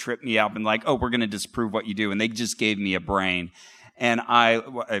tried to trip me up and like, oh, we're going to disprove what you do. And they just gave me a brain. And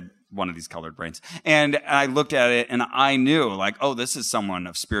one of these colored brains. And I looked at it and I knew like, oh, this is someone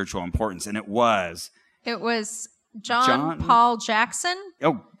of spiritual importance. And it was. It was John Paul Jackson.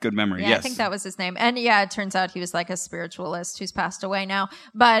 Oh, good memory. Yeah, Yes. I think that was his name. And yeah, it turns out he was like a spiritualist who's passed away now.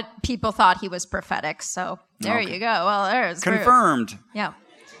 But people thought he was prophetic. So there you go. Well, there's confirmed. Proof. Yeah.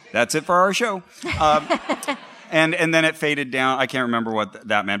 That's it for our show. And then it faded down. I can't remember what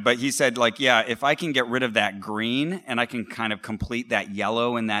that meant. But he said, like, yeah, if I can get rid of that green and I can kind of complete that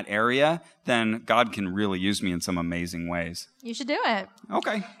yellow in that area, then God can really use me in some amazing ways. You should do it.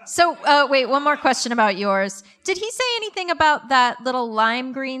 Okay. So, wait, one more question about yours. Did he say anything about that little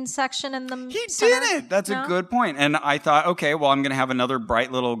lime green section in the center? Didn't. That's a good point. And I thought, okay, well, I'm going to have another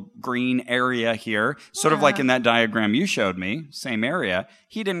bright little green area here, sort of like in that diagram you showed me, same area.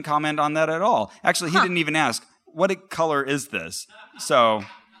 He didn't comment on that at all. Actually, he didn't even ask, what color is this? So,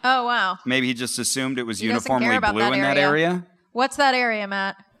 oh, wow. Maybe he just assumed it was He uniformly blue in that area. What's that area,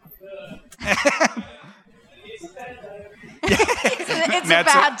 Matt? It's a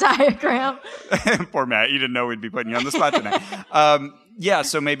bad diagram. Poor Matt. You didn't know we'd be putting you on the spot tonight. Yeah,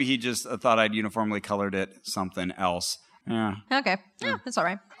 so maybe he just thought I'd uniformly colored it something else. Yeah. Okay. Yeah, that's all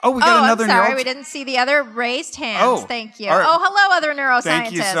right. Oh, we got another I'm sorry. We didn't see the other raised hands. Oh, thank you. right. Oh, hello, other neuroscientists.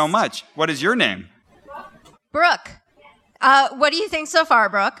 Thank you so much. What is your name? Brooke. What do you think so far,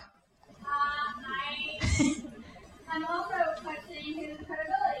 Brooke? I'm also questioning his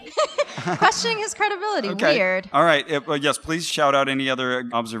credibility. Questioning his credibility. Okay. Weird. All right. Yes, please shout out any other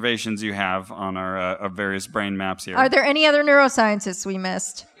observations you have on our various brain maps here. Are there any other neuroscientists we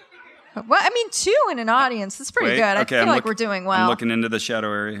missed? Well, I mean, 2 in an audience. That's pretty good. I feel like we're doing well. I'm looking into the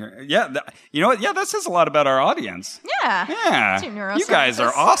shadow area here. Yeah. You know what? Yeah, that says a lot about our audience. Yeah. 2 neuroscientists. You guys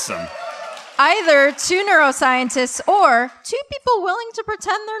are awesome. Either 2 neuroscientists or 2 people willing to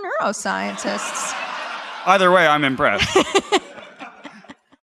pretend they're neuroscientists. Either way, I'm impressed.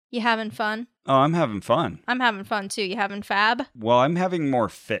 You having fun? Oh, I'm having fun. I'm having fun too. You having fab? Well, I'm having more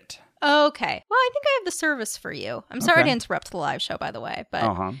fit. Okay. Well, I think I have the service for you. I'm sorry to interrupt the live show, by the way,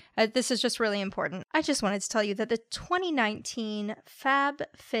 but this is just really important. I just wanted to tell you that the 2019 Fab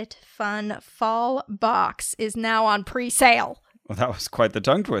Fit Fun Fall Box is now on pre-sale. Well, that was quite the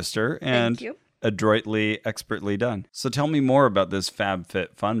tongue twister. And Thank you. Adroitly, expertly done. So tell me more about this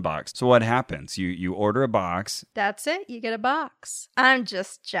FabFitFun box. So what happens? You order a box. That's it. You get a box. I'm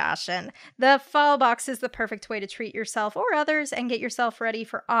just joshing. The fall box is the perfect way to treat yourself or others and get yourself ready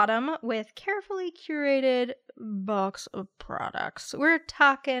for autumn with carefully curated box of products. We're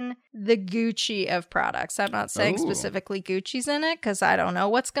talking the Gucci of products. I'm not saying specifically Gucci's in it because I don't know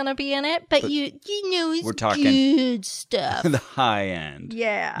what's going to be in it, but you know it's we're talking good stuff. The high end.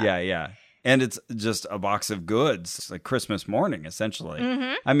 Yeah. Yeah. And it's just a box of goods. It's like Christmas morning, essentially.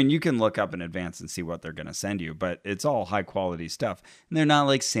 Mm-hmm. I mean, you can look up in advance and see what they're going to send you, but it's all high quality stuff. And they're not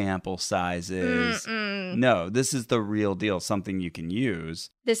like sample sizes. No, this is the real deal, something you can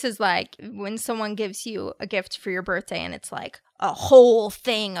use. This is like when someone gives you a gift for your birthday and it's like a whole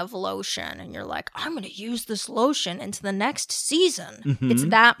thing of lotion and you're like, I'm going to use this lotion into the next season. Mm-hmm. It's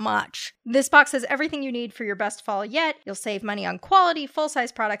that much. This box has everything you need for your best fall yet. You'll save money on quality,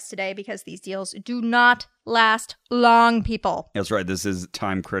 full-size products today because these deals do not last long, people. That's right. This is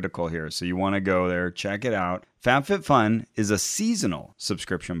time critical here. So you want to go there, check it out. FabFitFun is a seasonal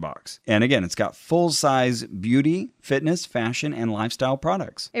subscription box. And again, it's got full-size beauty, fitness, fashion, and lifestyle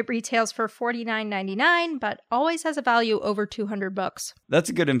products. It retails for $49.99, but always has a value over $200. That's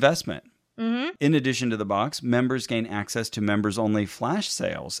a good investment. Mm-hmm. In addition to the box, members gain access to members-only flash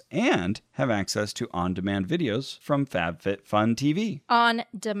sales and have access to on-demand videos from FabFitFun TV. On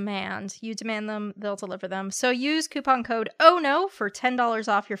demand. You demand them, they'll deliver them. So use coupon code OHNO for $10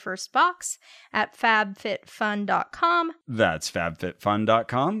 off your first box at fabfitfun.com. That's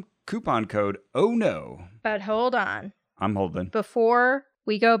fabfitfun.com. Coupon code OHNO. But hold on. I'm holding. Before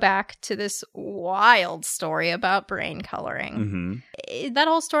we go back to this wild story about brain coloring, that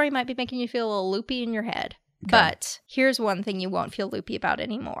whole story might be making you feel a little loopy in your head. Okay. But here's one thing you won't feel loopy about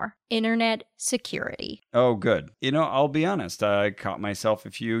anymore. Internet security. Oh, good. You know, I'll be honest. I caught myself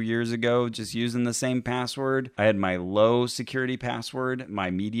a few years ago just using the same password. I had my low security password, my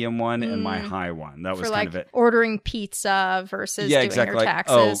medium one, and my high one. That was kind of it. Ordering pizza versus doing your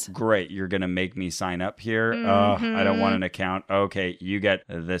taxes. Oh, great. You're going to make me sign up here? I don't want an account. Okay, you get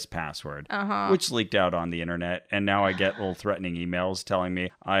this password, which leaked out on the internet. And now I get little threatening emails telling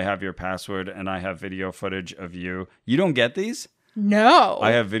me, I have your password and I have video footage of you. You don't get these? No.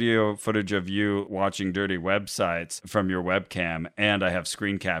 I have video footage of you watching dirty websites from your webcam, and I have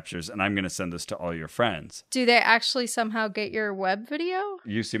screen captures, and I'm going to send this to all your friends. Do they actually somehow get your web video?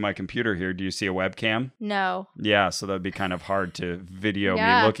 You see my computer here. Do you see a webcam? No. Yeah, so that'd be kind of hard to video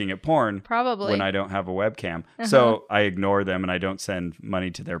Yeah. me looking at porn Probably. when I don't have a webcam. So I ignore them, and I don't send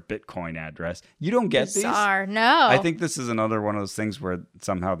money to their Bitcoin address. You don't get Bizarre. these? No. I think this is another one of those things where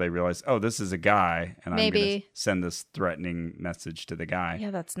somehow they realize, oh, this is a guy, and I'm going to Maybe. send this threatening message to the guy. Yeah,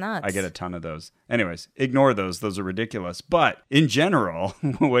 that's nuts. I get a ton of those. Anyways, ignore those. Those are ridiculous. But in general,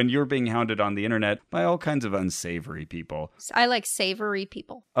 when you're being hounded on the internet by all kinds of unsavory people, I like savory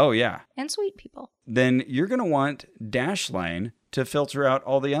people oh yeah, and sweet people. then you're going to want Dashlane to filter out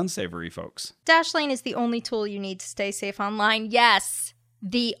all the unsavory folks. Dashlane is the only tool you need to stay safe online. Yes,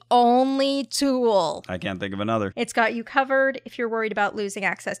 the only tool. I can't think of another. It's got you covered if you're worried about losing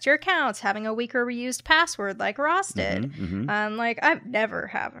access to your accounts, having a weak or reused password like Ross did. Like, I've never.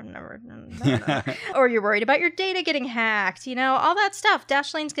 Or you're worried about your data getting hacked, all that stuff.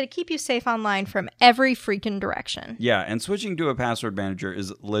 Dashlane's going to keep you safe online from every freaking direction. Yeah, and switching to a password manager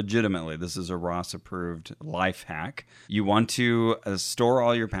is legitimately, this is a Ross-approved life hack. You want to store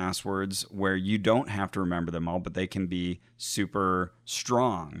all your passwords where you don't have to remember them all, but they can be super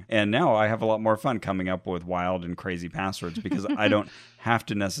strong. And now I have a lot more fun coming up with wild and crazy passwords because I don't have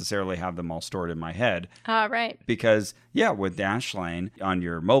to necessarily have them all stored in my head. Right. Because, yeah, with Dashlane, on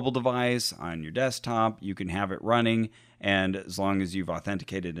your mobile device, on your desktop, you can have it running. And as long as you've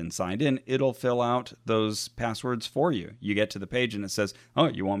authenticated and signed in, it'll fill out those passwords for you. You get to the page and it says, oh,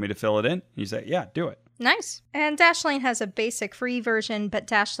 you want me to fill it in? You say, yeah, do it. Nice. And Dashlane has a basic free version, but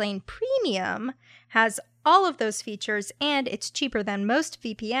Dashlane Premium has all of those features, and it's cheaper than most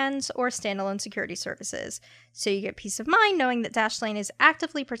VPNs or standalone security services. So you get peace of mind knowing that Dashlane is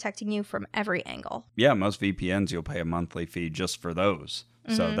actively protecting you from every angle. Yeah, most VPNs, you'll pay a monthly fee just for those.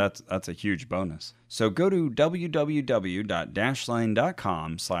 So that's a huge bonus. So go to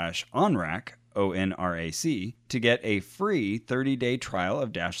www.dashlane.com/onrac, ONRAC, to get a free 30-day trial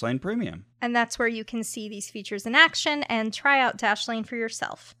of Dashlane Premium. And that's where you can see these features in action and try out Dashlane for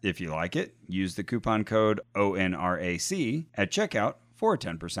yourself. If you like it, use the coupon code ONRAC at checkout for a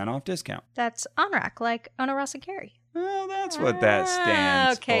 10% off discount. That's ONRAC, like Ona, Ross, and Carrie. Well, that's what that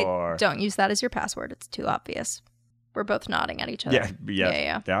stands for. Don't use that as your password. It's too obvious. We're both nodding at each other.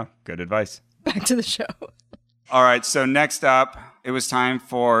 Yeah, good advice. Back to the show. All right, so next up, it was time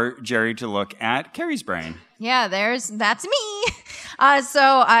for Jerry to look at Carrie's brain. Yeah, that's me.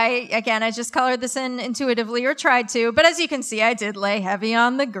 So I just colored this in intuitively, or tried to, but as you can see, I did lay heavy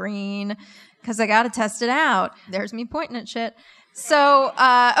on the green because I got to test it out. There's me pointing at shit. So,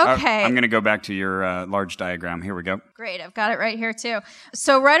 okay. I'm going to go back to your large diagram. Here we go. Great. I've got it right here too.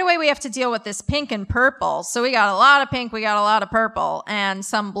 So right away we have to deal with this pink and purple. So we got a lot of pink, we got a lot of purple, and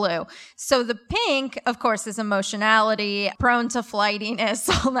some blue. So the pink, of course, is emotionality, prone to flightiness,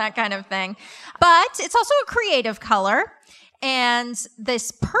 all that kind of thing. But it's also a creative color. And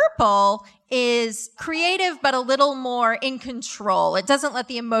this purple is creative, but a little more in control. It doesn't let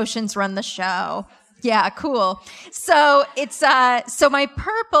the emotions run the show. Yeah, cool. So it's so my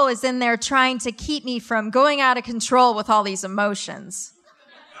purple is in there trying to keep me from going out of control with all these emotions.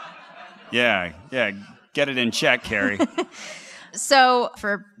 Yeah, get it in check, Carrie. So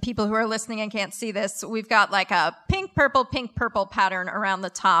for people who are listening and can't see this, we've got like a pink, purple pattern around the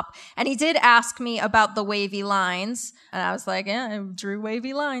top. And he did ask me about the wavy lines. And I was like, yeah, I drew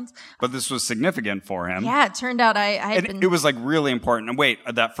wavy lines. But this was significant for him. Yeah, it turned out I had been... It was like really important. And wait,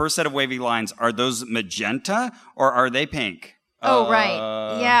 that first set of wavy lines, are those magenta or are they pink? Oh,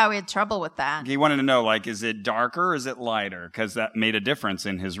 right. Yeah, we had trouble with that. He wanted to know, like, is it darker or is it lighter? Because that made a difference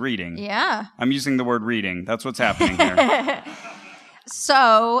in his reading. Yeah. I'm using the word reading. That's what's happening here.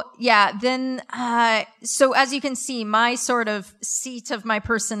 So, yeah, then, so as you can see, my sort of seat of my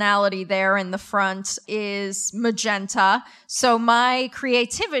personality there in the front is magenta. So my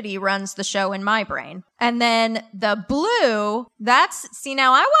creativity runs the show in my brain. And then the blue,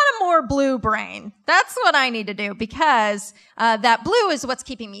 now I want a more blue brain. That's what I need to do because that blue is what's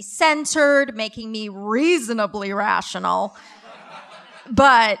keeping me centered, making me reasonably rational.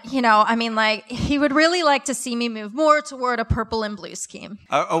 But, he would really like to see me move more toward a purple and blue scheme.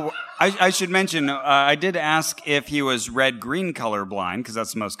 I should mention, I did ask if he was red-green colorblind, because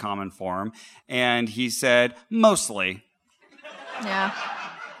that's the most common form, and he said, mostly. Yeah.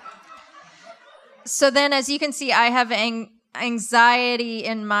 So then, as you can see, I have anxiety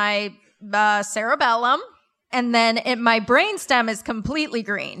in my cerebellum, and then my brainstem is completely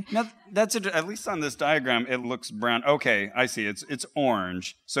green. Now, that's at least on this diagram, it looks brown. Okay, I see. It's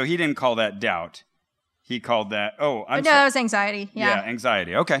orange. So he didn't call that doubt. he called that. Oh, I'm no, sorry. that was anxiety. Yeah.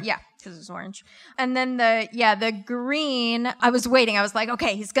 Anxiety. Okay. Yeah, because it's orange. And then the green, I was waiting. I was like,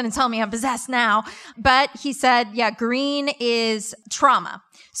 okay, he's going to tell me I'm possessed now. But he said, green is trauma.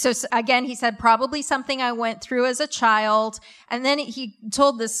 So again, he said probably something I went through as a child. And then he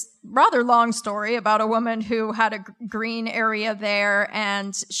told this rather long story about a woman who had a green area there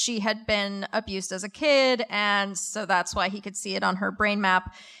and she had been abused as a kid. And so that's why he could see it on her brain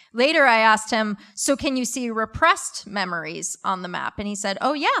map. Later, I asked him, so can you see repressed memories on the map? And he said,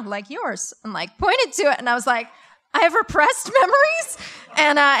 oh yeah, like yours. And like pointed to it. And I was like, I have repressed memories?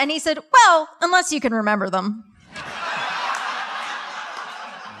 And he said, well, unless you can remember them.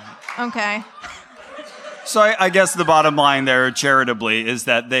 Okay. So I guess the bottom line there, charitably, is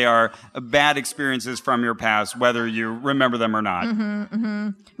that they are bad experiences from your past, whether you remember them or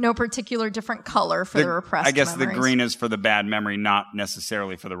not. No particular different color for the repressed I guess memories. the green is for the bad memory, not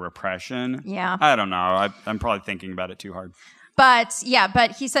necessarily for the repression. Yeah. I don't know. I'm probably thinking about it too hard. But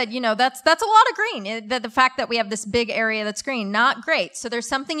he said, that's a lot of green. The fact that we have this big area that's green, not great. So there's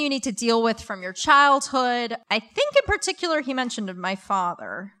something you need to deal with from your childhood. I think in particular he mentioned my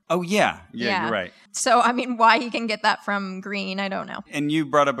father. Oh, yeah, you're right. So, I mean, why he can get that from green, I don't know. And you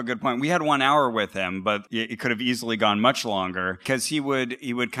brought up a good point. We had 1 hour with him, but it could have easily gone much longer because he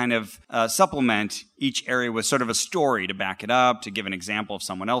would kind of supplement each area with sort of a story to back it up, to give an example of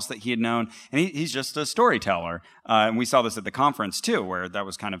someone else that he had known. And he's just a storyteller. And we saw this at the conference, too, where that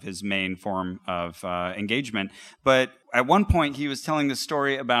was kind of his main form of engagement. But at one point, he was telling this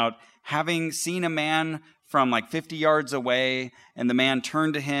story about having seen a man from like 50 yards away, and the man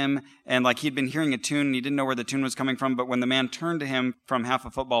turned to him, and like he'd been hearing a tune, and he didn't know where the tune was coming from, but when the man turned to him from half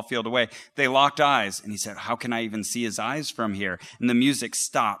a football field away, they locked eyes, and he said, how can I even see his eyes from here? And the music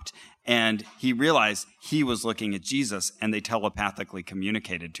stopped, and he realized he was looking at Jesus, and they telepathically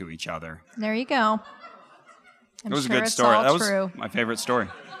communicated to each other. There you go. It was a good story. That was my favorite story.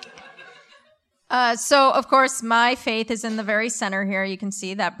 So, of course, my faith is in the very center here. You can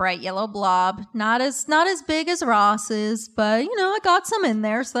see that bright yellow blob. Not as big as Ross's, but, I got some in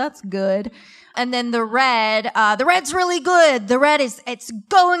there, so that's good. And then the red's really good. The red it's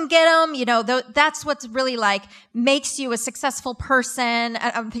go and get them. That's what's really like makes you a successful person.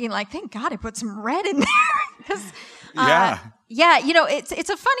 I'm thinking like, thank God I put some red in there. Because, yeah, it's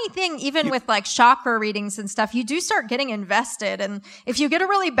a funny thing, even with like chakra readings and stuff, you do start getting invested. And if you get a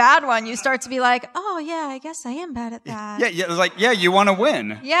really bad one, you start to be like, oh yeah, I guess I am bad at that. Yeah, like, you want to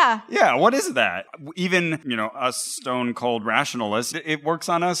win. Yeah. Yeah, what is that? Even, us stone cold rationalists, it works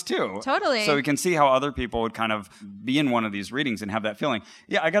on us too. Totally. So we can see how other people would kind of be in one of these readings and have that feeling.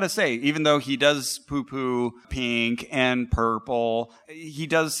 Yeah, I gotta say, even though he does poo-poo pink and purple, he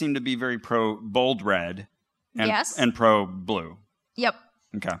does seem to be very pro bold red. And pro blue. Yep.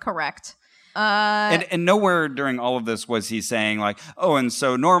 Okay. Correct. And nowhere during all of this was he saying like, oh, and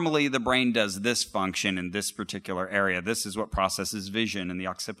so normally the brain does this function in this particular area. This is what processes vision in the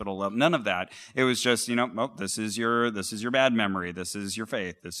occipital lobe. None of that. It was just, this is your bad memory. This is your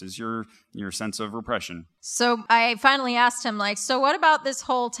faith. This is your sense of repression. So I finally asked him like, so what about this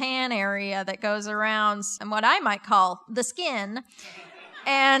whole tan area that goes around and what I might call the skin?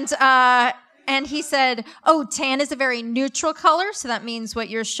 And he said, oh, tan is a very neutral color. So that means what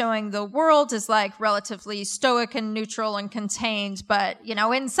you're showing the world is like relatively stoic and neutral and contained. But,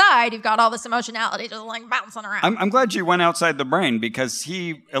 inside you've got all this emotionality just like bouncing around. I'm glad you went outside the brain because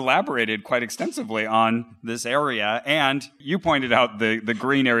he elaborated quite extensively on this area. And you pointed out the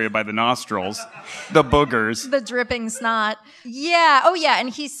green area by the nostrils, the boogers. The dripping snot. Yeah. Oh, yeah. And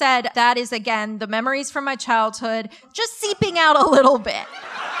he said that is, again, the memories from my childhood just seeping out a little bit.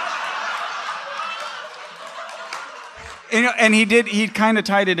 And he kind of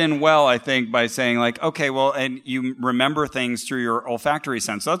tied it in well, I think, by saying like, okay, well, and you remember things through your olfactory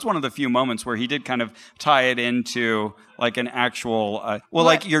sense. So that's one of the few moments where he did kind of tie it into like an actual,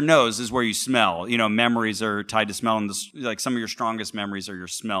 like your nose is where you smell. Memories are tied to smell, and like some of your strongest memories are your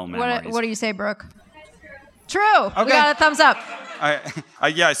smell memories. What do you say, Brooke? True. Okay. We got a thumbs up.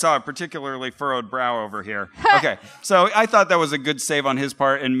 I saw a particularly furrowed brow over here. Okay, so I thought that was a good save on his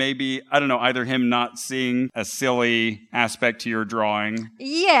part, and maybe, I don't know, either him not seeing a silly aspect to your drawing.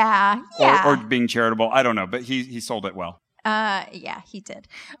 Yeah. Or being charitable. I don't know, but he sold it well. Yeah, he did.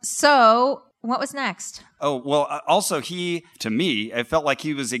 So, what was next? Oh, well, also to me, it felt like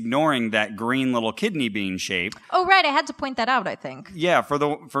he was ignoring that green little kidney bean shape. Oh, right. I had to point that out, I think. Yeah,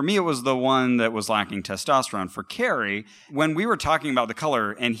 for me, it was the one that was lacking testosterone. For Carrie, when we were talking about the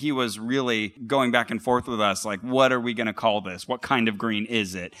color and he was really going back and forth with us, like, what are we going to call this? What kind of green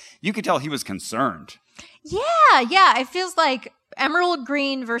is it? You could tell he was concerned. Yeah. It feels like emerald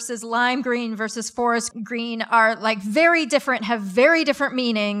green versus lime green versus forest green are like very different, have very different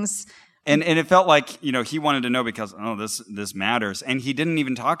meanings. And it felt like, he wanted to know because, this matters. And he didn't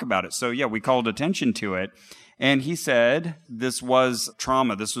even talk about it. So, yeah, we called attention to it. And he said this was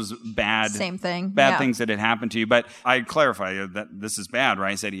trauma. This was bad. Same thing. Bad things that had happened to you. But I clarify that this is bad,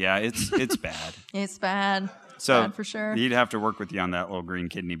 right? I said, yeah, it's bad. It's bad. So bad for sure. He'd have to work with you on that little green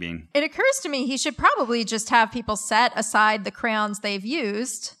kidney bean. It occurs to me he should probably just have people set aside the crayons they've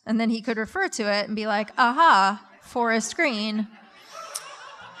used, and then he could refer to it and be like, aha, forest green.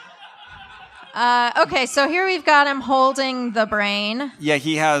 Okay, so here we've got him holding the brain. Yeah,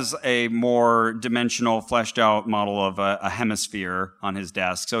 he has a more dimensional, fleshed out model of a hemisphere on his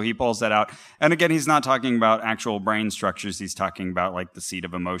desk. So he pulls that out. And again, he's not talking about actual brain structures. He's talking about like the seat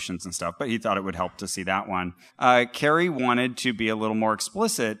of emotions and stuff. But he thought it would help to see that one. Carrie wanted to be a little more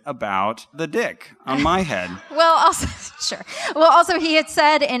explicit about the dick on my head. Well, also, sure. Well, also, he had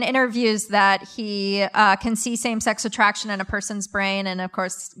said in interviews that he can see same-sex attraction in a person's brain, and of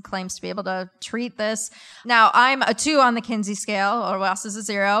course claims to be able to treat this. Now, I'm a 2 on the Kinsey scale, or Wes is a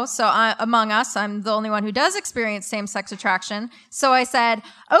 0. So among us, I'm the only one who does experience same-sex attraction. So I said,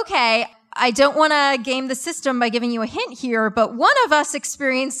 okay, I don't want to game the system by giving you a hint here, but one of us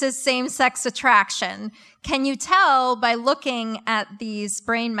experiences same-sex attraction. Can you tell by looking at these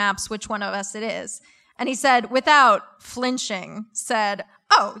brain maps which one of us it is? And he said, without flinching, said,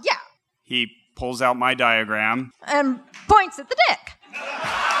 oh, yeah. He pulls out my diagram. And points at the dick.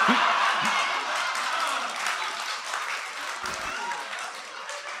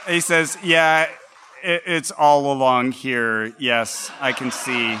 He says, yeah, it's all along here. Yes, I can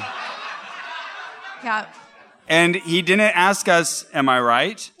see. Yeah. And he didn't ask us, am I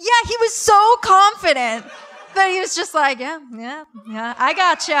right? Yeah, he was so confident that he was just like, yeah, I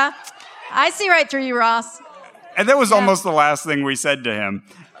gotcha. I see right through you, Ross. And that was almost the last thing we said to him.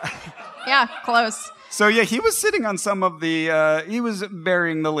 Yeah, close. So, yeah, he was sitting on some of the, he was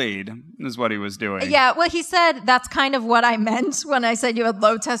burying the lead, is what he was doing. Yeah, well, he said that's kind of what I meant when I said you had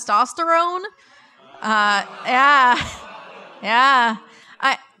low testosterone. Yeah.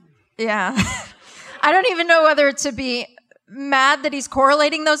 I don't even know whether to be mad that he's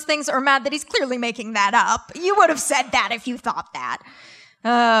correlating those things or mad that he's clearly making that up. You would have said that if you thought that.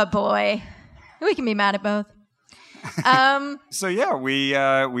 Oh, boy. We can be mad at both. So yeah, we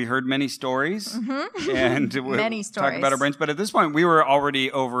heard many stories, and we talked about our brains. But at this point, we were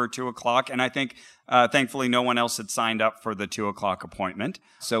already over 2:00, and I think thankfully no one else had signed up for the 2:00 appointment.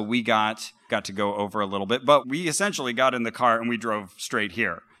 So we got to go over a little bit, but we essentially got in the car and we drove straight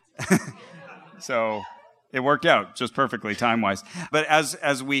here. So it worked out just perfectly time-wise. But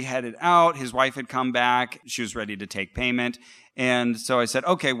as we headed out, his wife had come back. She was ready to take payment. And so I said,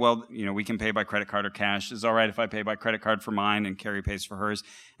 okay, well, we can pay by credit card or cash. Is it all right if I pay by credit card for mine and Carrie pays for hers?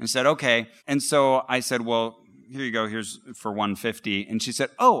 And said, okay. And so I said, well, here you go. Here's for $150. And she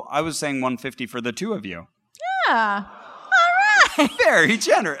said, oh, I was saying $150 for the two of you. Yeah. All right. Very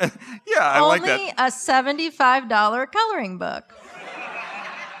generous. Yeah, I like that. Only a $75 coloring book.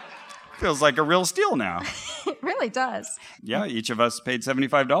 Feels like a real steal now. It really does. Yeah, each of us paid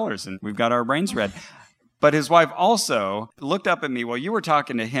 $75 and we've got our brains read. But his wife also looked up at me while you were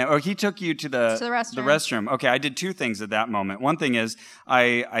talking to him. Oh, he took you to the restroom. Okay, I did two things at that moment. One thing is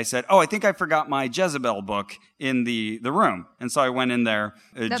I said, oh, I think I forgot my Jezebel book in the room. And so I went in there.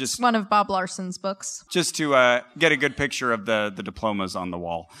 That's one of Bob Larson's books. Just to get a good picture of the diplomas on the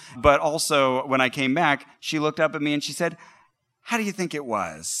wall. But also, when I came back, she looked up at me and she said, how do you think it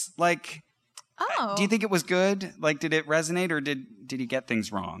was? Like, do you think it was good? Like, did it resonate or did he get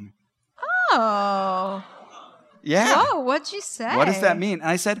things wrong? Oh. Yeah. Oh, what'd you say? What does that mean? And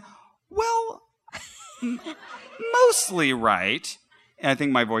I said, well, mostly right. And I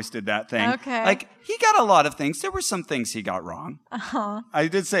think my voice did that thing. Okay. Like, he got a lot of things. There were some things he got wrong. Uh-huh. I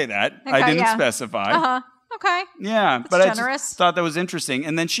did say that. Okay, I didn't specify. Uh-huh. Okay. Yeah. That's but generous. I just thought that was interesting.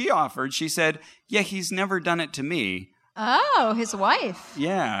 And then she said, yeah, he's never done it to me. Oh, his wife.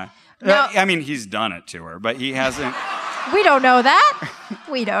 Yeah. No. I mean, he's done it to her, but he hasn't. We don't know that.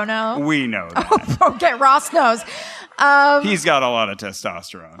 We don't know. We know that. Okay, Ross knows. He's got a lot of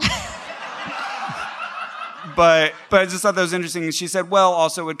testosterone. But I just thought that was interesting. She said, well,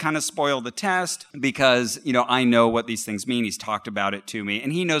 also it would kind of spoil the test because, I know what these things mean. He's talked about it to me,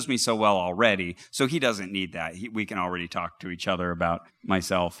 and he knows me so well already, so he doesn't need that. We can already talk to each other about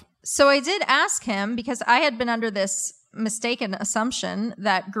myself. So I did ask him, because I had been under this mistaken assumption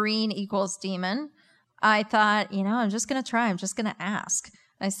that green equals demon. I thought, I'm just going to try. I'm just going to ask.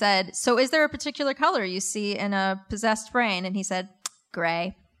 I said, so is there a particular color you see in a possessed brain? And he said,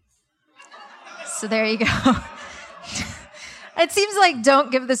 gray. So there you go. It seems like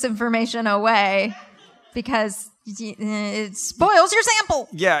don't give this information away because it spoils your sample.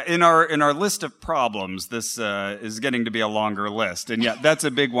 Yeah, in our list of problems, this is getting to be a longer list. And yeah, that's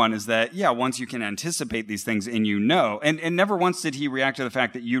a big one, is that, once you can anticipate these things and and never once did he react to the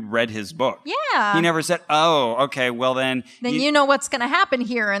fact that you'd read his book. Yeah. He never said, oh, okay, well then... Then you know what's going to happen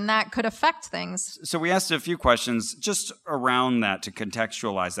here, and that could affect things. So we asked a few questions just around that to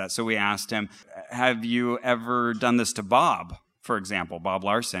contextualize that. So we asked him, have you ever done this to Bob? For example, Bob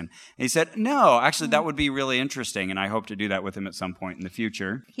Larson. And he said, no, actually, that would be really interesting, and I hope to do that with him at some point in the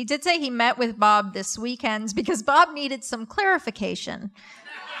future. He did say he met with Bob this weekend because Bob needed some clarification.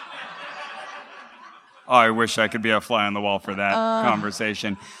 Oh, I wish I could be a fly on the wall for that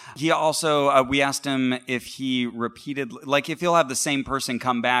conversation. He also, we asked him if he if he'll have the same person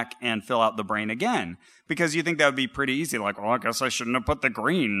come back and fill out the brain again. Because you think that would be pretty easy. Like, I guess I shouldn't have put the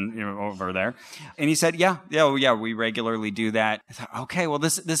green over there. And he said, yeah, we regularly do that. I thought, okay, well,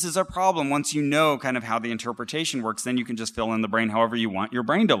 this is a problem. Once you know kind of how the interpretation works, then you can just fill in the brain however you want your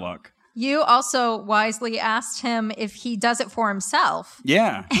brain to look. You also wisely asked him if he does it for himself.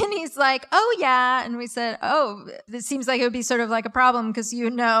 Yeah. And he's like, oh, yeah. And we said, oh, this seems like it would be sort of like a problem because you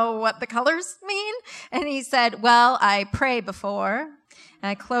know what the colors mean. And he said, well, I pray before, and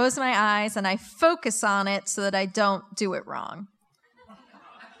I close my eyes, and I focus on it so that I don't do it wrong.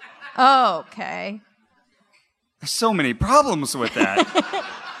 Oh, okay. There's so many problems with that.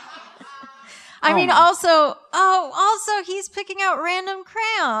 I mean, also, he's picking out random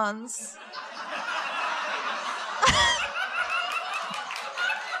crayons.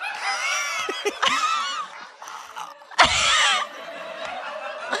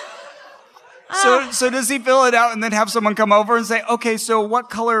 So does he fill it out and then have someone come over and say, okay, so what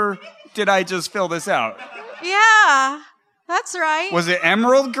color did I just fill this out? Yeah, that's right. Was it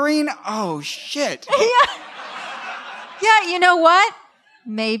emerald green? Oh, shit. Yeah, you know what?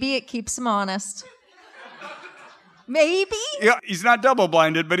 Maybe it keeps him honest. Maybe? Yeah, he's not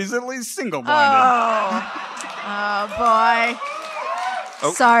double-blinded, but he's at least single-blinded. Oh, boy.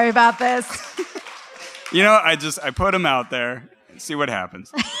 Oh. Sorry about this. I put him out there. See what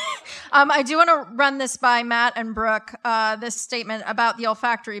happens. I do want to run this by Matt and Brooke, this statement about the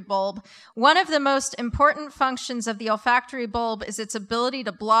olfactory bulb. One of the most important functions of the olfactory bulb is its ability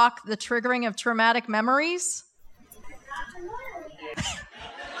to block the triggering of traumatic memories.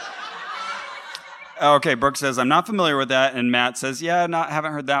 Okay, Brooke says, I'm not familiar with that. And Matt says,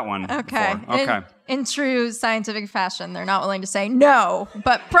 haven't heard that one Okay. before. Okay. In true scientific fashion, they're not willing to say no,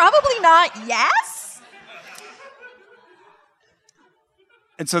 but probably not yes?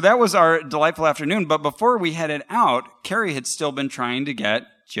 And so that was our delightful afternoon. But before we headed out, Carrie had still been trying to get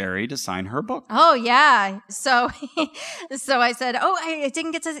Jerry to sign her book. Oh, yeah. So I said, I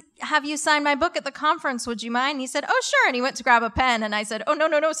didn't get to have you sign my book at the conference. Would you mind? He said, oh, sure. And he went to grab a pen. And I said, oh,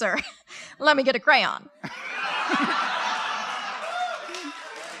 no, sir. Let me get a crayon.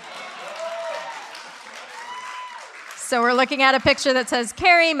 So we're looking at a picture that says,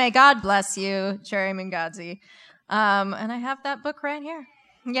 Carrie, may God bless you, Jerry Mingazzi. And I have that book right here.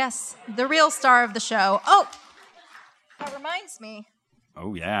 Yes, the real star of the show. Oh, that reminds me.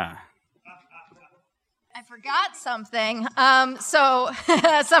 Oh, yeah. I forgot something. So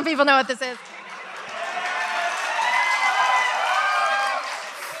some people know what this is.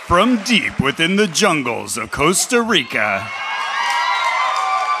 From deep within the jungles of Costa Rica.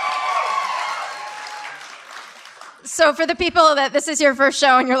 So for the people that this is your first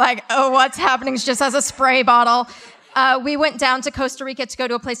show and you're like, oh, what's happening? She just has a spray bottle. We went down to Costa Rica to go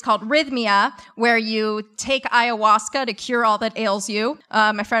to a place called Rhythmia, where you take ayahuasca to cure all that ails you.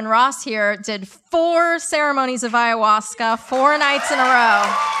 My friend Ross here did 4 ceremonies of ayahuasca, 4 nights in a row.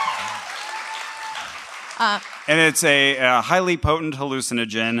 And it's a highly potent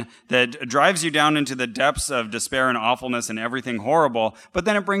hallucinogen that drives you down into the depths of despair and awfulness and everything horrible, but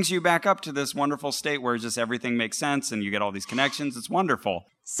then it brings you back up to this wonderful state where just everything makes sense and you get all these connections. It's wonderful.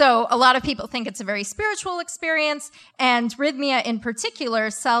 So a lot of people think it's a very spiritual experience, and Rhythmia in particular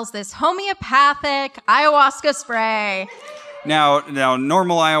sells this homeopathic ayahuasca spray. Now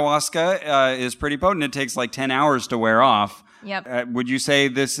normal ayahuasca is pretty potent. It takes like 10 hours to wear off. Yep. Would you say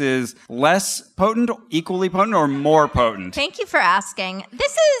this is less potent, equally potent, or more potent? Thank you for asking.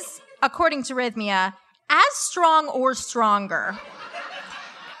 This is, according to Rhythmia, as strong or stronger,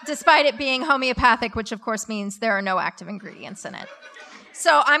 despite it being homeopathic, which of course means there are no active ingredients in it.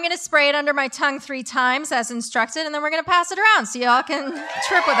 So I'm going to spray it under my tongue 3 times as instructed, and then we're going to pass it around so y'all can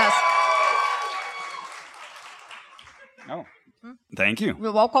trip with us. Oh, thank you.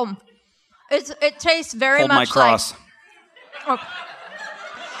 You're welcome. It tastes very Hold much my cross. like...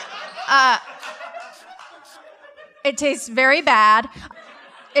 It tastes very bad.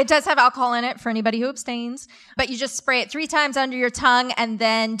 It does have alcohol in it for anybody who abstains, but you just spray it 3 times under your tongue, and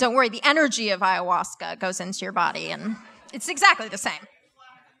then don't worry, the energy of ayahuasca goes into your body, and it's exactly the same.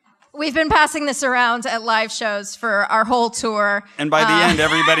 We've been passing this around at live shows for our whole tour. And by the end,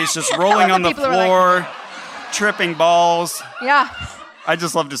 everybody's just rolling on the floor, tripping balls. Yeah. I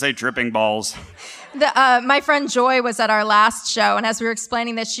just love to say tripping balls. My friend Joy was at our last show, and as we were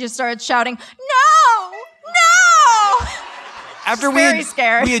explaining this, she just started shouting, "No! No!" After very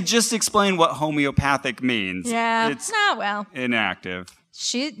scared. We had just explained what homeopathic means. Yeah. It's inactive.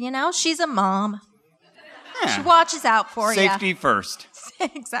 She's a mom. Yeah. She watches out for you. Safety first.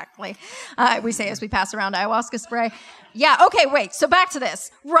 Exactly. We say as we pass around ayahuasca spray. Yeah, okay, wait. So back to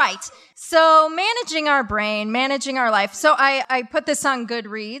this. Right. So managing our brain, managing our life. So I put this on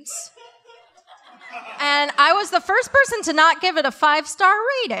Goodreads. And I was the first person to not give it a 5-star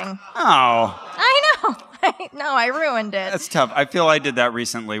rating. Oh. I know. I ruined it. That's tough. I feel I did that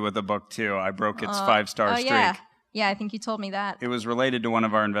recently with a book, too. I broke its 5-star streak. Yeah. Yeah, I think you told me that. It was related to one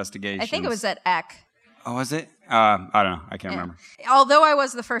of our investigations. I think it was at Eck. Oh, was it? I don't know. I can't remember. Although I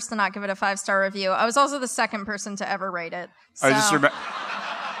was the first to not give it a 5-star review, I was also the second person to ever rate it. So. I just remember...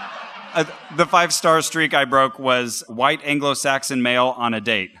 the 5-star streak I broke was white Anglo-Saxon male on a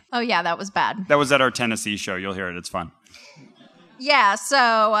date. Oh, yeah, that was bad. That was at our Tennessee show. You'll hear it. It's fun. Yeah, so,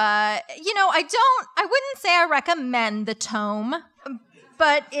 I wouldn't say I recommend the tome,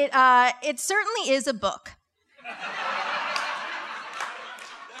 but it certainly is a book.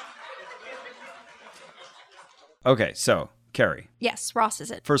 Okay, so, Carrie. Yes, Ross is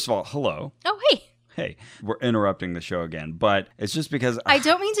it. First of all, hello. Oh, hey. Hey, we're interrupting the show again, but it's just because... I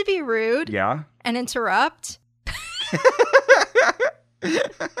don't mean to be rude. Yeah? And interrupt.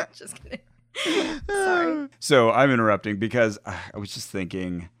 Just kidding. Sorry. So I'm interrupting because I was just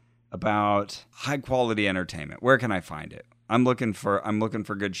thinking about high quality entertainment. Where can I find it? I'm looking for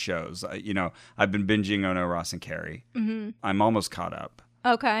good shows. I've been binging Ono, Ross, and Carrie. Mm-hmm. I'm almost caught up.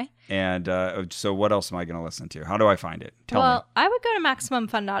 Okay. And so what else am I going to listen to? How do I find it? Tell me. I would go to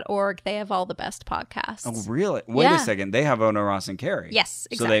MaximumFun.org. They have all the best podcasts. Oh, really? Wait a second. They have Ono, Ross, and Carrie. Yes,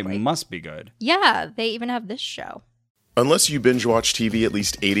 exactly. So they must be good. Yeah, they even have this show. Unless you binge watch TV at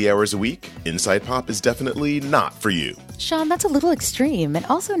least 80 hours a week, Inside Pop is definitely not for you. Sean, that's a little extreme and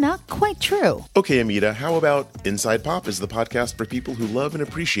also not quite true. Okay, Amita, how about Inside Pop is the podcast for people who love and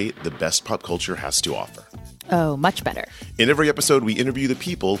appreciate the best pop culture has to offer? Oh, much better. In every episode, we interview the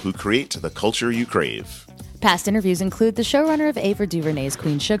people who create the culture you crave. Past interviews include the showrunner of Ava DuVernay's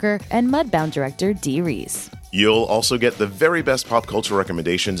Queen Sugar and Mudbound director Dee Rees. You'll also get the very best pop culture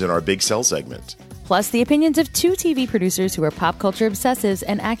recommendations in our Big Sell segment. Plus the opinions of 2 TV producers who are pop culture obsessives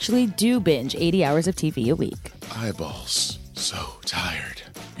and actually do binge 80 hours of TV a week. Eyeballs. So tired.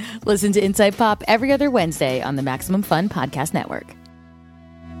 Listen to Inside Pop every other Wednesday on the Maximum Fun Podcast Network.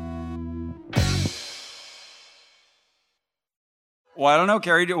 Well, I don't know,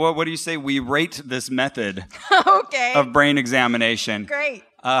 Carrie. What do you say we rate this method Okay. of brain examination? Great.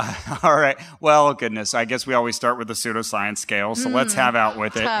 All right. Well, goodness. I guess we always start with the pseudoscience scale, so let's have out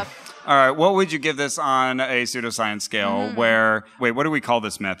with it. Tough. All right. What would you give this on a pseudoscience scale what do we call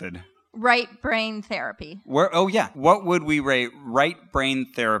this method? Right brain therapy. What would we rate right brain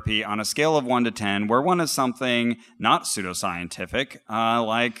therapy on a scale of 1 to 10, where 1 is something not pseudoscientific,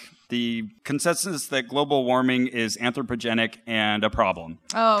 like the consensus that global warming is anthropogenic and a problem?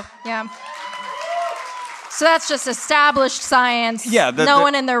 Oh, yeah. So that's just established science. Yeah. No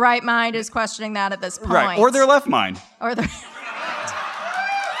one in their right mind is questioning that at this point. Right. Or their left mind. Or their...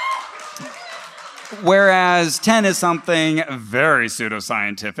 Whereas 10 is something very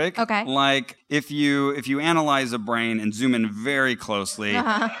pseudoscientific. Okay. Like if you analyze a brain and zoom in very closely,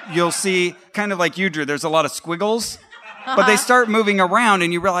 you'll see, kind of like you drew, there's a lot of squiggles, but they start moving around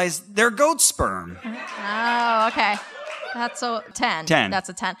and you realize they're goat sperm. Oh, okay. That's a 10. 10. That's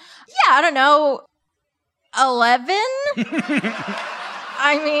a 10. Yeah, I don't know. 11?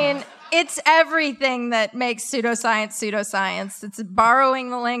 I mean, it's everything that makes pseudoscience. It's borrowing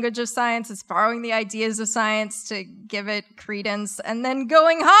the language of science. It's borrowing the ideas of science to give it credence and then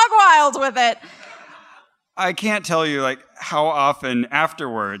going hog wild with it. I can't tell you how often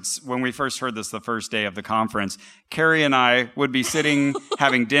afterwards, when we first heard this the first day of the conference, Carrie and I would be sitting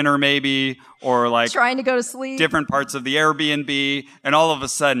having dinner maybe, or trying to go to sleep, different parts of the Airbnb, and all of a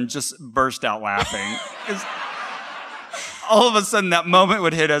sudden just burst out laughing. All of a sudden that moment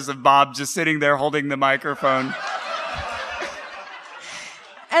would hit us of Bob just sitting there holding the microphone.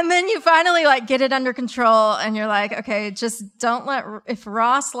 And then you finally get it under control and you're like, okay, just don't if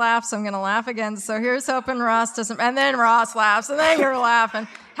Ross laughs, I'm going to laugh again. So here's hoping Ross doesn't, and then Ross laughs and then you're laughing.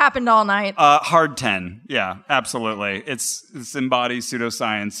 happened all night. Hard 10. Yeah, absolutely. It's embodies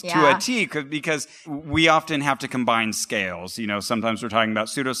pseudoscience to a T because we often have to combine scales. You know, sometimes we're talking about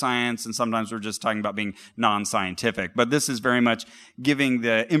pseudoscience and sometimes we're just talking about being non-scientific. But this is very much giving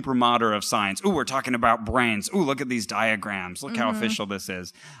the imprimatur of science. Ooh, we're talking about brains. Ooh, look at these diagrams. Look how official this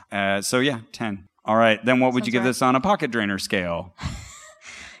is. So yeah, 10. All right. Then what would you give this on a pocket drainer scale?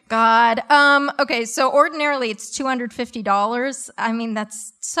 God. Okay, so ordinarily it's $250. I mean,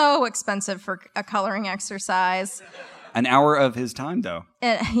 that's so expensive for a coloring exercise. An hour of his time, though.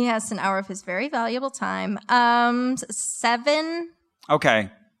 Yes, an hour of his very valuable time. 7? Okay.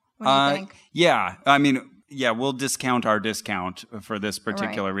 What do you think? Yeah, I mean, yeah, we'll discount our discount for this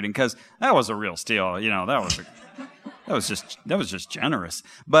particular reading because that was a real steal. You know, that was just generous.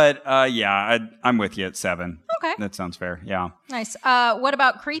 But yeah, I'm with you at 7. Okay. That sounds fair. Yeah. Nice. What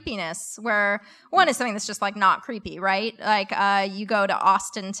about creepiness? Where one is something that's just like not creepy, right? Like you go to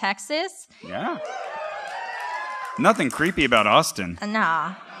Austin, Texas. Yeah. Nothing creepy about Austin.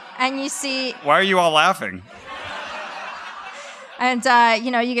 Nah. And you see... Why are you all laughing? And,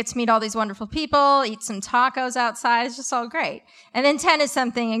 you get to meet all these wonderful people, eat some tacos outside. It's just all great. And then 10 is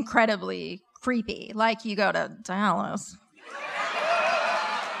something incredibly creepy. Like you go to Dallas.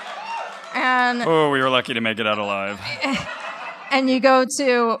 And oh, we were lucky to make it out alive. And you go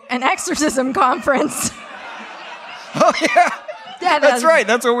to an exorcism conference. Oh, yeah. That's right.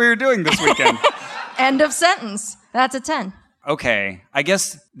 That's what we were doing this weekend. End of sentence. That's a 10. Okay. I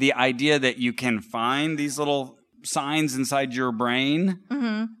guess the idea that you can find these little signs inside your brain,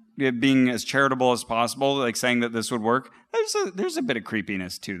 being as charitable as possible, like saying that this would work, there's a bit of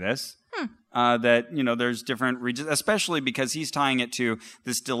creepiness to this. That, there's different regions, especially because he's tying it to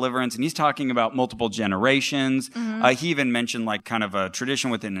this deliverance and he's talking about multiple generations. He even mentioned like kind of a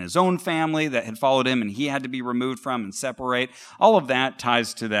tradition within his own family that had followed him and he had to be removed from and separate. All of that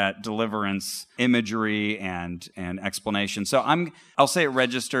ties to that deliverance imagery and explanation. So I'll say it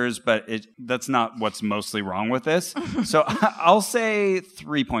registers, but that's not what's mostly wrong with this. So I'll say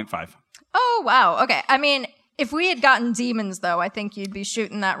 3.5. Oh, wow. Okay. I mean... If we had gotten demons, though, I think you'd be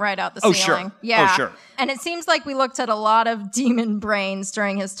shooting that right out the ceiling. Sure. Yeah. Oh, sure. And it seems like we looked at a lot of demon brains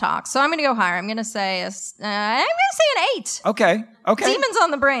during his talk. So I'm going to go higher. I'm going to say an 8. Okay. Demons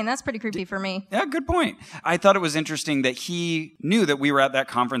on the brain. That's pretty creepy for me. Yeah, good point. I thought it was interesting that he knew that we were at that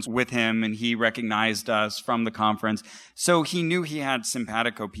conference with him and he recognized us from the conference. So he knew he had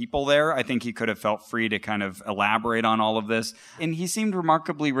simpatico people there. I think he could have felt free to kind of elaborate on all of this. And he seemed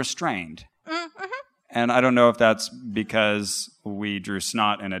remarkably restrained. Mm-hmm. And I don't know if that's because we drew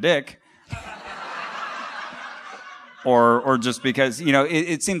snot and a dick. Or just because,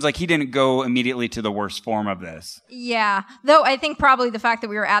 it seems like he didn't go immediately to the worst form of this. Yeah. Though I think probably the fact that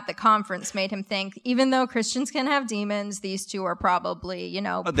we were at the conference made him think, even though Christians can have demons, these two are probably,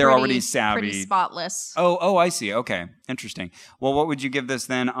 they're already savvy. Pretty spotless. Oh, I see. Okay. Interesting. Well, what would you give this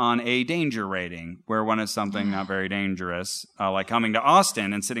then on a danger rating, where one is something not very dangerous, like coming to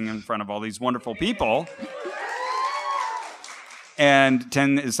Austin and sitting in front of all these wonderful people, and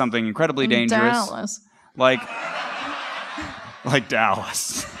 10 is something incredibly dangerous. Dallas. Like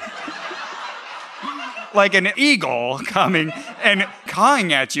Dallas. Like an eagle coming and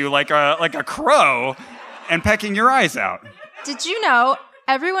cawing at you like a crow and pecking your eyes out. Did you know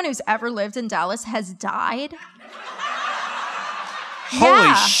everyone who's ever lived in Dallas has died?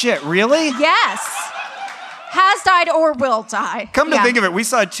 Holy shit, really? Yes. Has died or will die. Come to think of it, we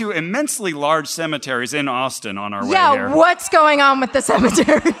saw 2 immensely large cemeteries in Austin on our way here. Yeah, what's going on with the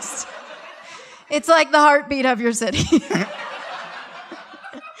cemeteries? It's like the heartbeat of your city.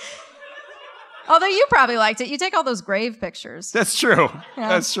 Although you probably liked it. You take all those grave pictures. That's true. Yeah.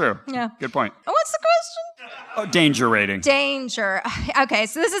 That's true. Yeah. Good point. What's the question? Oh, danger rating. Danger. Okay,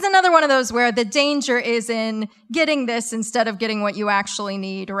 so this is another one of those where the danger is in getting this instead of getting what you actually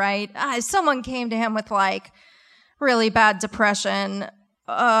need, right? If someone came to him with like really bad depression,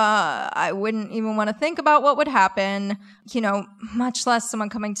 I wouldn't even want to think about what would happen, much less someone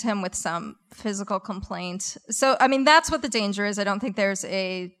coming to him with some physical complaint. So, I mean, that's what the danger is. I don't think there's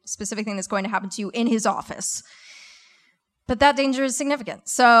a specific thing that's going to happen to you in his office. But that danger is significant.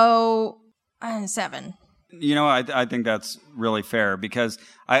 So, 7. I think that's really fair because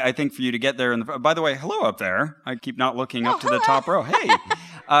I think for you to get there, by the way, hello up there. I keep not looking up to the top row. Hey.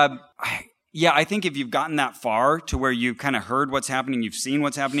 Yeah, I think if you've gotten that far to where you've kind of heard what's happening, you've seen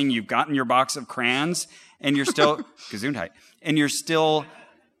what's happening, you've gotten your box of crayons, and you're still, and you're still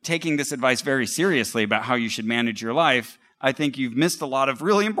taking this advice very seriously about how you should manage your life, I think you've missed a lot of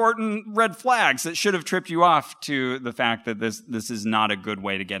really important red flags that should have tripped you off to the fact that this is not a good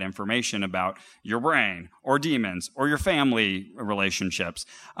way to get information about your brain or demons or your family relationships.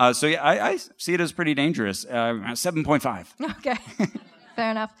 So yeah, I see it as pretty dangerous. 7.5. Okay.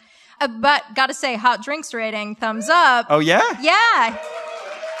 Fair enough. But gotta say, hot drinks rating, thumbs up. Oh, yeah? Yeah.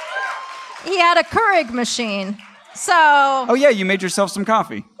 He had a Keurig machine. So. Oh, yeah, you made yourself some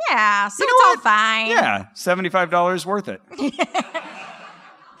coffee. Yeah, so You know it's all what? fine. Yeah, $75 worth it.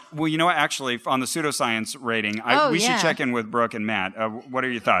 Well, you know what? Actually, on the pseudoscience rating, we should check in with Brooke and Matt. What are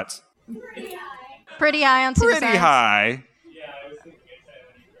your thoughts? Pretty high on pseudoscience. Pretty high. Yeah, I was thinking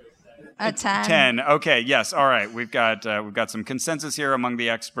A 10. 10. Okay, yes. All right. We've got some consensus here among the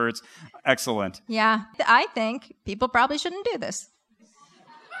experts. Excellent. Yeah, I think people probably shouldn't do this.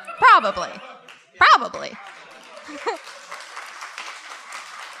 Probably.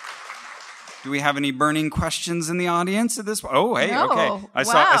 Do we have any burning questions in the audience at this point? Oh, hey, No. okay. I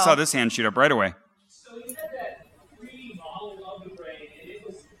Wow. saw this hand shoot up right away. So you had that 3D model of the brain, and it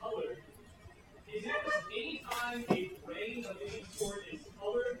was colored. Is it just any time a brain of any sort is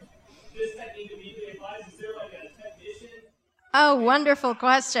colored, this technique immediately applies? Is there like a technician? Oh, wonderful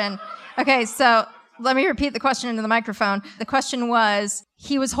question. Okay, so let me repeat the question into the microphone. The question was,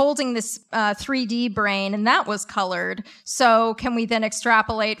 he was holding this 3D brain, and that was colored. So can we then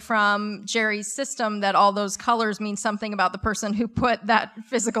extrapolate from Jerry's system that all those colors mean something about the person who put that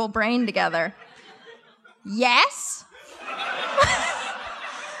physical brain together? Yes?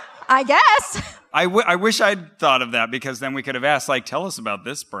 I guess. I wish I'd thought of that, because then we could have asked, like, tell us about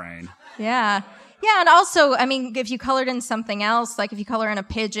this brain. Yeah. Yeah, and also, I mean, if you colored in something else, like if you color in a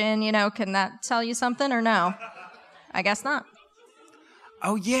pigeon, can that tell you something or no? I guess not.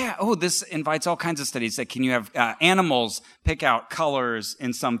 Oh, yeah. Oh, this invites all kinds of studies. Like, can you have animals pick out colors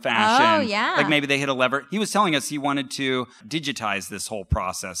in some fashion? Oh, yeah. Like maybe they hit a lever. He was telling us he wanted to digitize this whole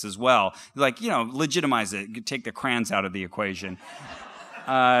process as well. Like, legitimize it, take the crayons out of the equation.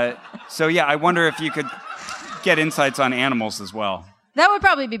 So, yeah, I wonder if you could get insights on animals as well. That would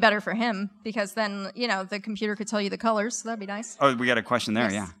probably be better for him, because then, the computer could tell you the colors, so that'd be nice. Oh, we got a question there,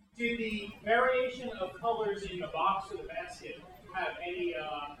 Yes. yeah. Did the variation of colors in the box or the basket have any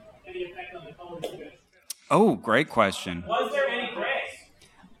effect on the colors you guys? Oh, great question. Was there any gray?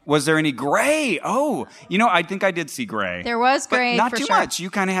 Was there any gray? Oh, I think I did see gray. There was gray, but not for too sure. much.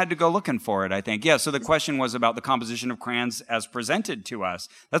 You kind of had to go looking for it, I think. Yeah, so the question was about the composition of crayons as presented to us.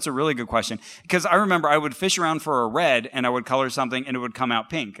 That's a really good question. Because I remember I would fish around for a red, and I would color something, and it would come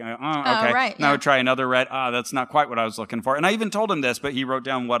out pink. Okay. Right, And I would try another red. That's not quite what I was looking for. And I even told him this, but he wrote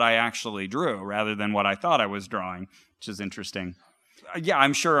down what I actually drew rather than what I thought I was drawing, which is interesting. Yeah,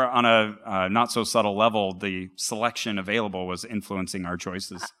 I'm sure on a not so subtle level, the selection available was influencing our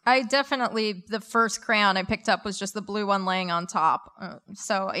choices. The first crayon I picked up was just the blue one laying on top.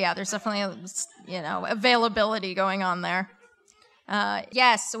 So yeah, there's definitely availability going on there.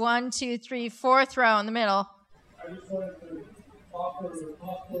 Yes, 1, 2, 3, 4th row in the middle. I just wanted to offer the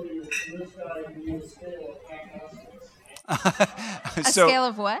possibility of this guy to use a scale of half-acidness. A scale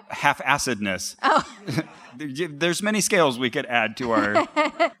of what? Half-acidness. Oh. There's many scales we could add to our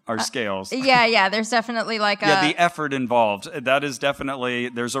scales. Yeah, there's definitely the effort involved. That is definitely,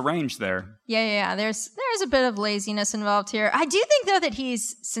 there's a range there. Yeah. There's a bit of laziness involved here. I do think, though, that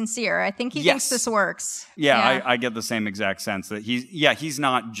he's sincere. I think he thinks this works. Yeah. I get the same exact sense that he's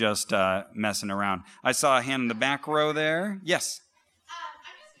not just messing around. I saw a hand in the back row there. Yes.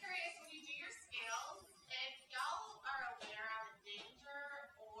 I'm just curious, when you do your scales, if y'all are aware of danger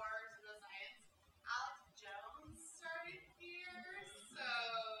or pseudoscience, Alex Jones started here, so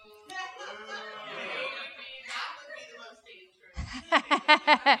maybe that would be the most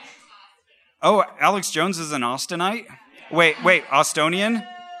dangerous. Oh, Alex Jones is an Austinite? Wait, Austonian?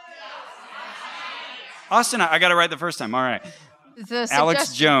 Austinite. I got it right the first time. All right.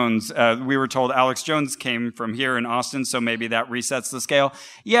 Alex Jones. We were told Alex Jones came from here in Austin, so maybe that resets the scale.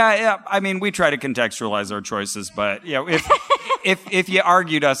 Yeah. I mean, we try to contextualize our choices, but if you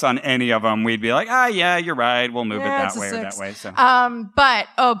argued us on any of them, we'd be like, yeah, you're right. We'll move it that way or that way. So. But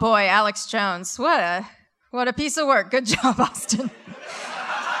oh boy, Alex Jones, what a piece of work. Good job, Austin.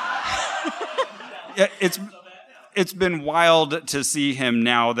 Yeah, it's been wild to see him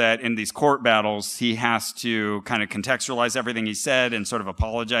now that in these court battles, he has to kind of contextualize everything he said and sort of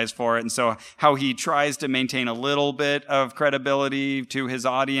apologize for it. And so how he tries to maintain a little bit of credibility to his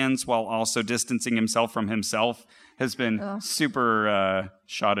audience while also distancing himself from himself has been super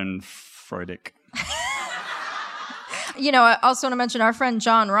schadenfreudig. I also want to mention our friend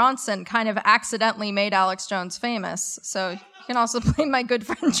John Ronson kind of accidentally made Alex Jones famous. So You can also blame my good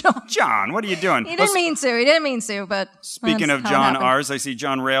friend John. John, what are you doing? He didn't mean to, but... Speaking of that's how it John happened. R's, I see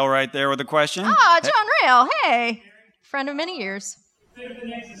John Rail right there with a question. Ah, John Rail, hey. Friend of many years. Bit of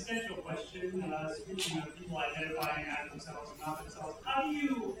an existential question, speaking of people identifying as themselves and not themselves. How do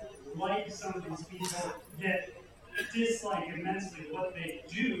you like some of these people yet dislike immensely what they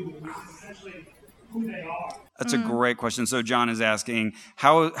do, which is essentially who they are? That's a great question. So John is asking,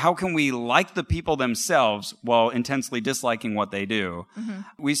 how can we like the people themselves while intensely disliking what they do?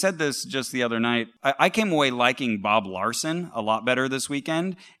 We said this just the other night. I came away liking Bob Larson a lot better this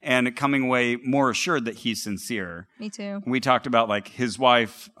weekend and coming away more assured that he's sincere. Me too. We talked about like his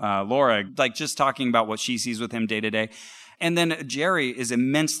wife, Laura, like just talking about what she sees with him day to day. And then Jerry is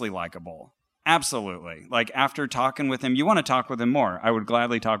immensely likable. Absolutely. Like after talking with him, you want to talk with him more. I would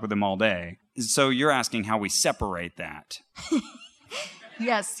gladly talk with him all day. So you're asking how we separate that.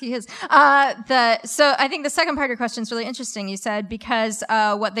 Yes, he is. So I think the second part of your question is really interesting. You said because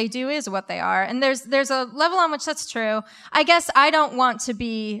what they do is what they are. And there's a level on which that's true. I guess I don't want to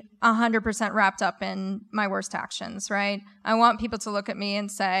be 100% wrapped up in my worst actions, right? I want people to look at me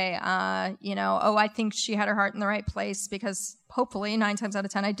and say, I think she had her heart in the right place because hopefully 9 times out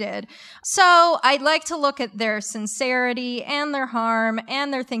of 10 I did. So I'd like to look at their sincerity and their harm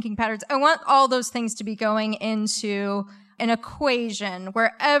and their thinking patterns. I want all those things to be going into an equation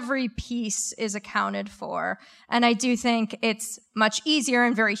where every piece is accounted for. And I do think it's much easier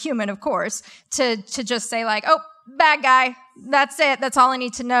and very human, of course, to just say like, oh, bad guy. That's it. That's all I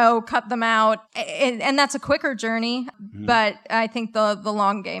need to know. Cut them out. And that's a quicker journey. But I think the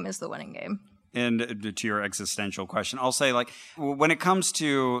long game is the winning game. And to your existential question, I'll say, like, when it comes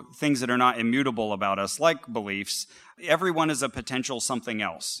to things that are not immutable about us, like beliefs, everyone is a potential something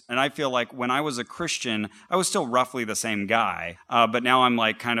else. And I feel like when I was a Christian, I was still roughly the same guy. But now I'm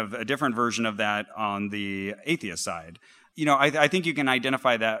like kind of a different version of that on the atheist side. You know, I think you can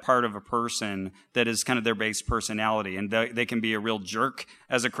identify that part of a person that is kind of their base personality, and they can be a real jerk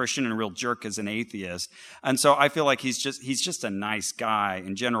as a Christian and a real jerk as an atheist. And so I feel like he's just a nice guy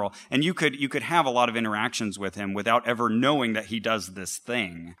in general. And you could have a lot of interactions with him without ever knowing that he does this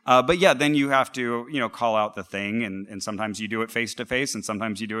thing. But yeah, then you have to, call out the thing, and sometimes you do it face to face, and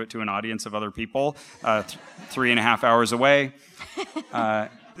sometimes you do it to an audience of other people 3.5 hours away.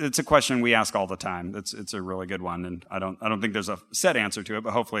 It's a question we ask all the time. It's a really good one, and I don't think there's a set answer to it,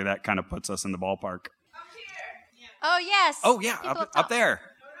 but hopefully that kind of puts us in the ballpark. Oh, yes. Oh, yeah, up there.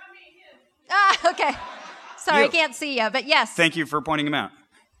 Ah, okay. Sorry, You. I can't see you, but yes. Thank you for pointing him out.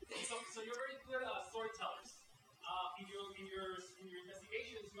 So you're very good storytellers. In your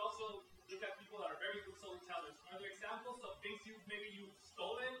investigations, you also look at people that are very good storytellers. Are there examples of things you've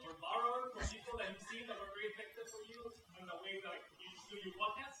stolen or borrowed from people that you've seen that were very effective for you in the way that you do your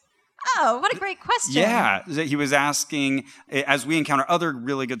podcast? Oh, what a great question. Yeah, he was asking, as we encounter other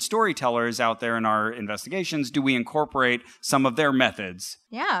really good storytellers out there in our investigations, do we incorporate some of their methods?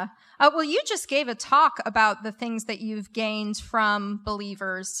 Yeah. Well, you just gave a talk about the things that you've gained from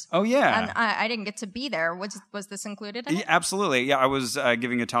believers. Oh, yeah. And I didn't get to be there. Was this included in it? Yeah, absolutely. Yeah, I was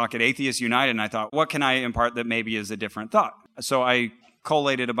giving a talk at Atheists United, and I thought, what can I impart that maybe is a different thought? So I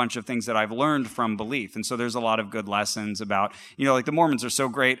collated a bunch of things that I've learned from belief. And so there's a lot of good lessons about, like the Mormons are so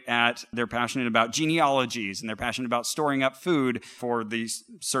great they're passionate about genealogies, and they're passionate about storing up food for the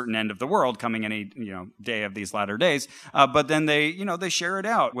certain end of the world coming any, day of these latter days. But then they share it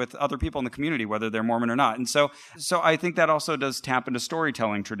out with other people in the community, whether they're Mormon or not. And so I think that also does tap into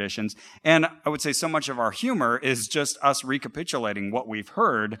storytelling traditions. And I would say so much of our humor is just us recapitulating what we've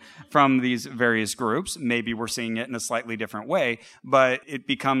heard from these various groups. Maybe we're seeing it in a slightly different way, but it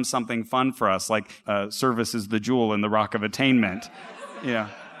becomes something fun for us, like service is the jewel in the rock of attainment. Yeah.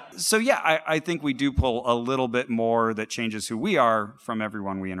 So yeah, I think we do pull a little bit more that changes who we are from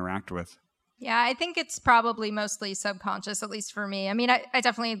everyone we interact with. Yeah, I think it's probably mostly subconscious, at least for me. I mean, I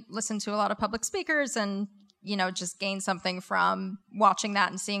definitely listen to a lot of public speakers and, just gain something from watching that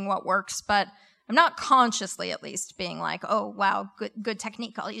and seeing what works. But I'm not consciously, at least, being like, oh, wow, good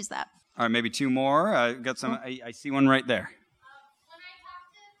technique. I'll use that. All right, maybe 2 more. Got some. I see one right there.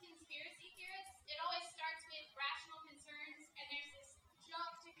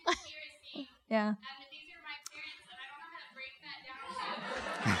 Yeah. And these are my parents, and I don't know how to break that down.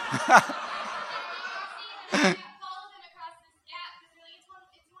 I follow them across this gap because really it's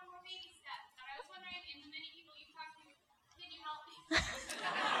one more baby step. And I was wondering, in the many people you've talked to, can you help me?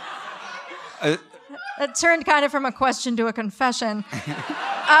 It turned kind of from a question to a confession.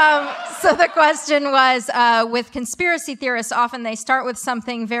 So the question was, with conspiracy theorists, often they start with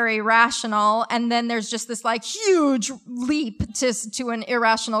something very rational, and then there's just this like huge leap to an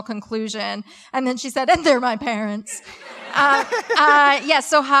irrational conclusion. And then she said, and they're my parents. Yeah,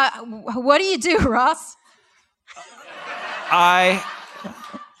 so what do you do, Ross?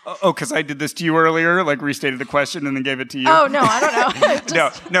 Because I did this to you earlier, like restated the question and then gave it to you. Oh, no, I don't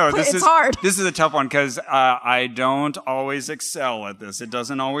know. No, it's hard. This is a tough one because I don't always excel at this. It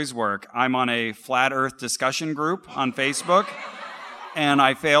doesn't always work. I'm on a flat earth discussion group on Facebook, and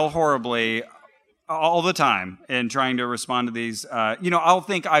I fail horribly all the time in trying to respond to these. I'll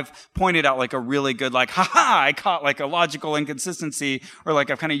think I've pointed out like a really good, like, haha, I caught like a logical inconsistency, or like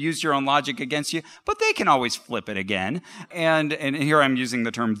I've kind of used your own logic against you, but they can always flip it again. And here I'm using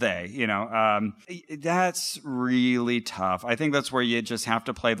the term they, that's really tough. I think that's where you just have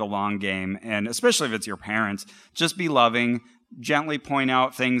to play the long game. And especially if it's your parents, just be loving, gently point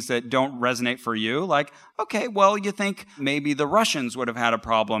out things that don't resonate for you. Like, okay, well, you think maybe the Russians would have had a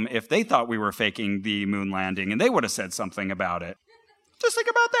problem if they thought we were faking the moon landing and they would have said something about it. Just think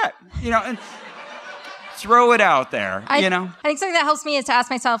about that, and throw it out there, I think something that helps me is to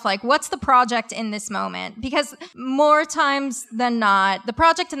ask myself, like, what's the project in this moment? Because more times than not, the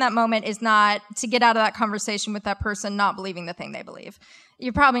project in that moment is not to get out of that conversation with that person not believing the thing they believe.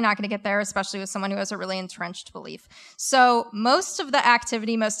 You're probably not going to get there, especially with someone who has a really entrenched belief. So most of the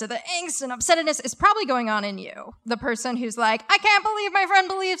activity, most of the angst and upsetness is probably going on in you. The person who's like, I can't believe my friend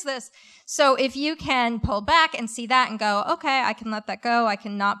believes this. So if you can pull back and see that and go, okay, I can let that go. I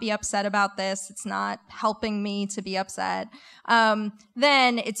can not be upset about this. It's not helping me to be upset.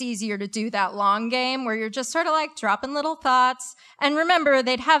 Then it's easier to do that long game where you're just sort of like dropping little thoughts. And remember,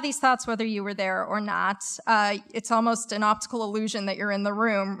 they'd have these thoughts whether you were there or not. It's almost an optical illusion that you're in the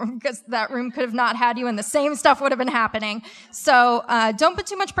room because that room could have not had you and the same stuff would have been happening. So don't put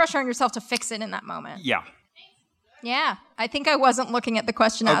too much pressure on yourself to fix it in that moment. Yeah, I think I wasn't looking at the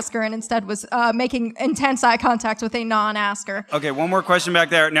question asker and instead was making intense eye contact with a non-asker. Okay, one more question back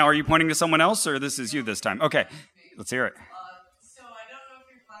there. Now, are you pointing to someone else or this is you this time? Okay, let's hear it. So I don't know if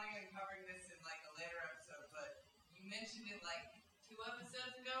you're planning on covering this in like a later episode, but you mentioned it like 2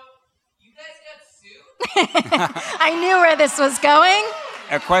 episodes ago. You guys got sued? I knew where this was going.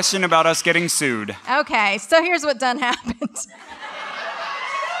 A question about us getting sued. Okay, so here's what done happened.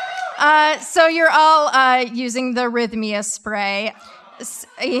 So you're all using the Rhythmia spray.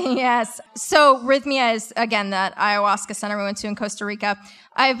 Yes. So Rhythmia is, again, that ayahuasca center we went to in Costa Rica.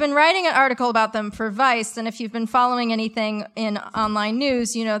 I've been writing an article about them for Vice, and if you've been following anything in online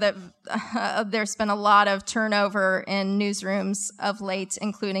news, you know that there's been a lot of turnover in newsrooms of late,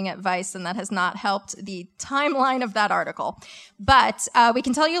 including at Vice, and that has not helped the timeline of that article. But we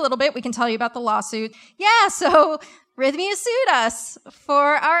can tell you a little bit. We can tell you about the lawsuit. Yeah, so Rhythmia sued us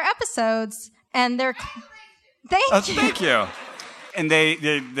for our episodes, and they're... Thank you. And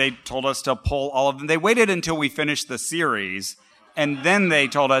they told us to pull all of them. They waited until we finished the series, and then they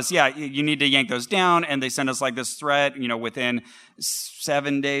told us, yeah, you need to yank those down. And they sent us like this threat, within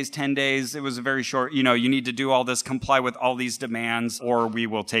 7 days, 10 days. It was a very short, you need to do all this, comply with all these demands, or we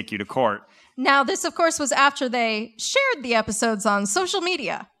will take you to court. Now, this, of course, was after they shared the episodes on social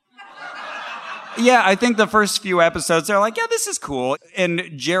media. Yeah, I think the first few episodes, they're like, yeah, this is cool. And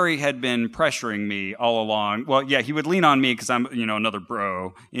Jerry had been pressuring me all along. Well, yeah, he would lean on me because I'm, another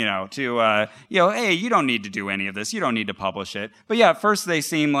bro, to, hey, you don't need to do any of this. You don't need to publish it. But yeah, at first they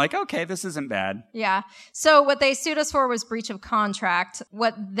seem like, okay, this isn't bad. Yeah. So what they sued us for was breach of contract.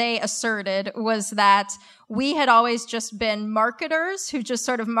 What they asserted was that we had always just been marketers who just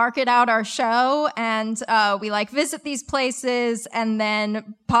sort of market out our show, and we visit these places and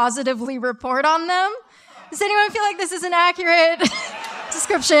then positively report on them. Does anyone feel like this is an accurate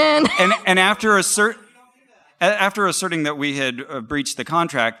description? And after asserting that we had breached the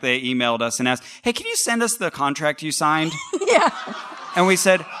contract, they emailed us and asked, hey, can you send us the contract you signed? Yeah. And we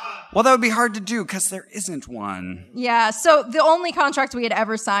said, well, that would be hard to do because there isn't one. Yeah, so the only contract we had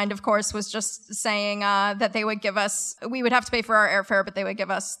ever signed, of course, was just saying that they would give us, we would have to pay for our airfare, but they would give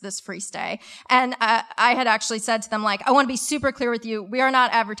us this free stay. And I had actually said to them, I want to be super clear with you. We are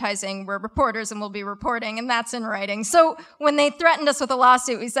not advertising. We're reporters and we'll be reporting, and that's in writing. So when they threatened us with a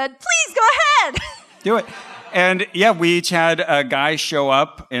lawsuit, we said, please go ahead. Do it. And yeah, we each had a guy show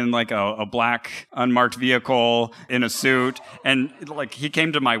up in a black unmarked vehicle in a suit, and he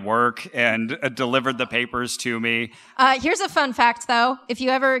came to my work and delivered the papers to me. Here's a fun fact, though. If you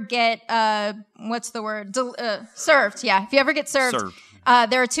ever get served, yeah. If you ever get served.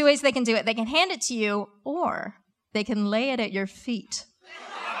 There are 2 ways they can do it. They can hand it to you, or they can lay it at your feet.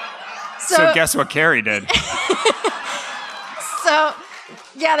 So guess what Carrie did?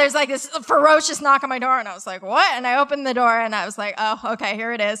 Yeah, there's this ferocious knock on my door, and I was like, what? And I opened the door, and I was like, oh, okay,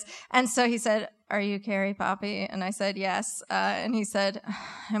 here it is. And so he said, are you Carrie Poppy? And I said, yes. And he said,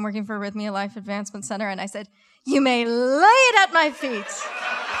 I'm working for Rhythmia Life Advancement Center. And I said, You may lay it at my feet.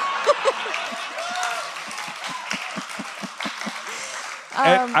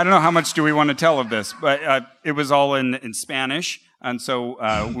 I don't know how much do we want to tell of this, but it was all in Spanish, and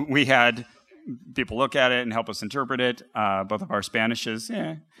so we had people look at it and help us interpret it. Both of our Spanishes,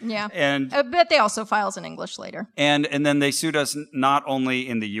 Yeah. and But they also files in English later. and then they sued us not only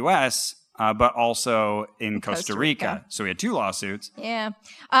in the U.S. But also in Costa Rica. So we had 2 lawsuits. Yeah.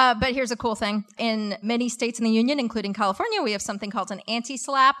 But here's a cool thing. In many states in the union, including California, we have something called an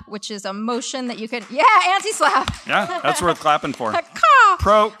anti-slap, which is a motion that you can... Yeah, anti-slap. Yeah, that's worth clapping for.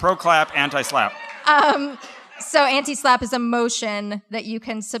 Pro clap, anti-slap. So anti-slap is a motion that you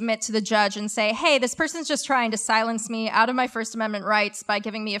can submit to the judge and say, hey, this person's just trying to silence me out of my First Amendment rights by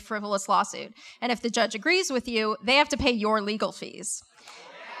giving me a frivolous lawsuit. And if the judge agrees with you, they have to pay your legal fees.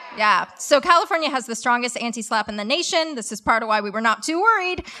 Yeah. So California has the strongest anti-slap in the nation. This is part of why we were not too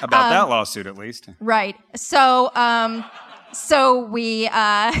worried. About that lawsuit, at least. Right. So we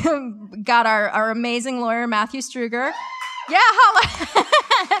got our amazing lawyer, Matthew Struger. Yeah,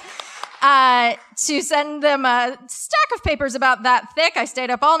 holla. To send them a stack of papers about that thick. I stayed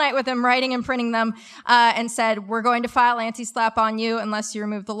up all night with him writing and printing them and said, we're going to file anti-slap on you unless you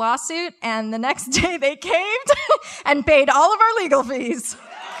remove the lawsuit. And the next day they caved and paid all of our legal fees.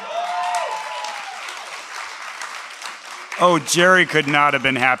 Oh, Jerry could not have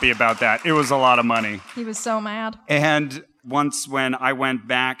been happy about that. It was a lot of money. He was so mad. And once when I went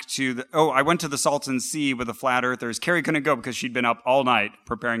back to I went to the Salton Sea with the Flat Earthers. Carrie couldn't go because she'd been up all night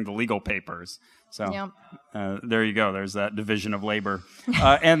preparing the legal papers. So there you go. There's that division of labor.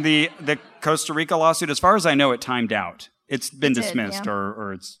 And the Costa Rica lawsuit, as far as I know, it timed out. It's been dismissed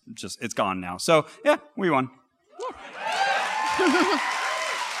or it's gone now. So yeah, we won. Yeah.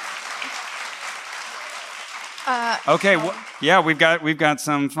 Okay, we've got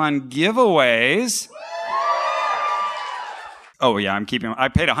some fun giveaways. Oh yeah, I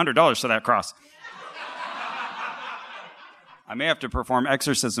paid $100 for that cross. I may have to perform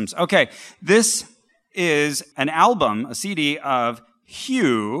exorcisms. Okay, this is an album, a CD of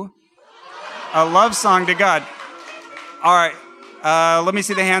Hugh, a love song to God. All right, let me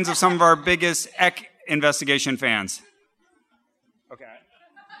see the hands of some of our biggest Eck investigation fans. Okay.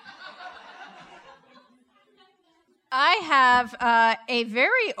 I have a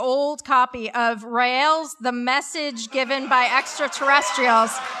very old copy of Rael's The Message Given by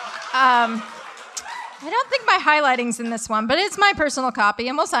Extraterrestrials. I don't think my highlighting's in this one, but it's my personal copy,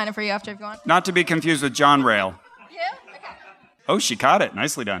 and we'll sign it for you after if you want. Not to be confused with John Rael. Yeah? Okay. Oh, she caught it.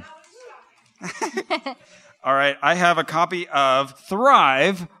 Nicely done. All right, I have a copy of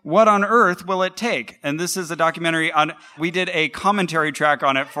Thrive, What on Earth Will It Take? And this is a documentary we did a commentary track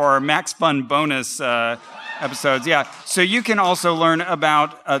on it for our Max Fun bonus episodes. Yeah, so you can also learn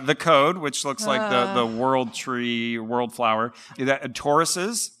about the code, which looks like the world tree, world flower.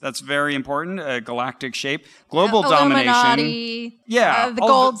 Tauruses, that's very important, galactic shape. Global domination. Yeah. The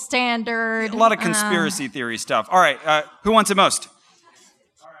gold standard. A lot of conspiracy theory stuff. All right, who wants it most?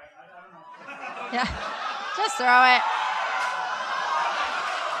 Yeah. Just throw it.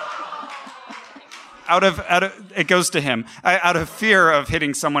 Out of it goes to him. Out of fear of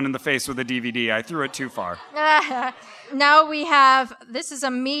hitting someone in the face with a DVD, I threw it too far. Now we have, this is a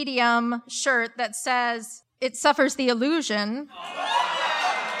medium shirt that says, it suffers the illusion.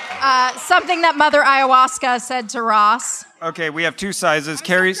 Something that Mother Ayahuasca said to Ross. Okay, we have 2 sizes.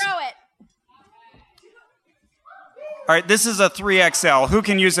 Carrie's. Throw it. All right, this is a 3XL. Who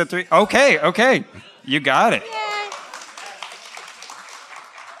can use a 3? Okay. You got it. Yay.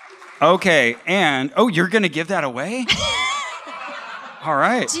 Okay, and you're going to give that away? All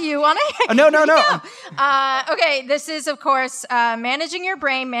right. Do you want to? No. Okay, this is, of course, Managing Your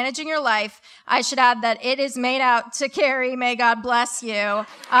Brain, Managing Your Life. I should add that it is made out to Carrie. May God bless you.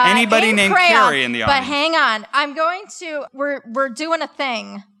 Anybody named crayon, Carrie in the audience. But hang on. We're doing a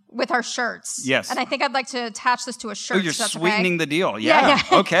thing with our shirts. Yes. And I think I'd like to attach this to a shirt. Oh, you're sweetening the deal. Yeah.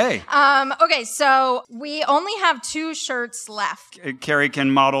 Okay. Okay, so we only have 2 shirts left. Carrie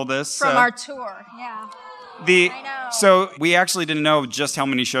can model this. From our tour, yeah. I know. So we actually didn't know just how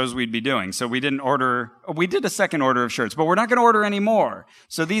many shows we'd be doing. So we did a second order of shirts, but we're not going to order any more.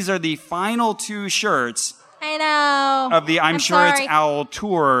 So these are the final 2 shirts. I know. Of the I'm Sure sorry. It's Owl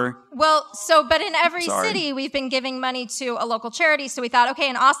tour. Well, but in every city, we've been giving money to a local charity. So we thought, okay,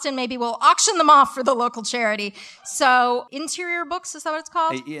 in Austin, maybe we'll auction them off for the local charity. So Interior Books, is that what it's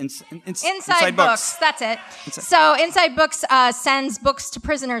called? Inside Books. That's it. So Inside Books sends books to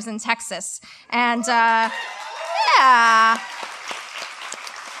prisoners in Texas. And, yeah.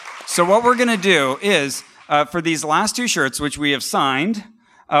 So what we're going to do is, for these last 2 shirts, which we have signed,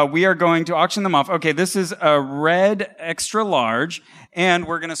 we are going to auction them off. Okay, this is a red extra large, and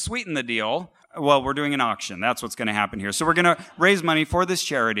we're going to sweeten the deal. Well, we're doing an auction. That's what's going to happen here. So we're going to raise money for this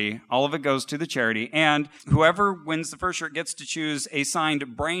charity. All of it goes to the charity. And whoever wins the first shirt gets to choose a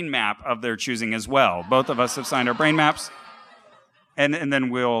signed brain map of their choosing as well. Both of us have signed our brain maps. And then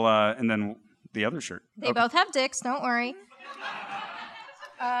we'll, and then the other shirt. They both have dicks. Don't worry.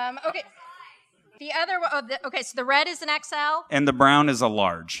 Okay. The other one, okay, so the red is an XL. And the brown is a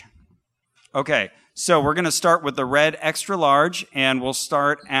large. Okay, so we're going to start with the red extra large, and we'll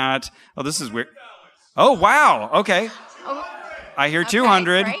start at, oh, this is weird. Oh, wow, okay. I hear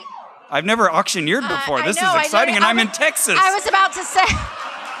 200. Right. I've never auctioneered before. This is exciting, and I'm in Texas. I was about to say.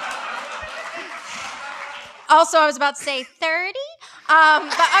 Also, I was about to say 30.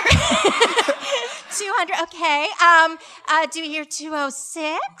 But okay. 200, okay. Do you hear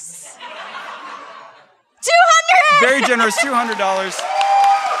 206? 200! Very generous, $200.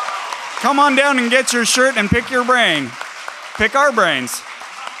 Come on down and get your shirt and pick your brain. Pick our brains.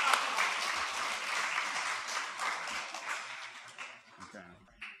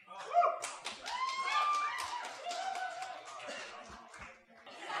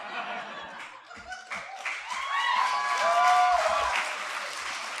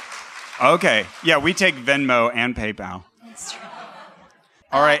 Okay. Yeah, we take Venmo and PayPal. That's true.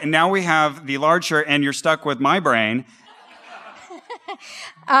 All right, and now we have the large shirt, and you're stuck with my brain.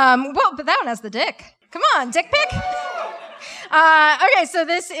 Well, but that one has the dick. Come on, dick pic. Okay, so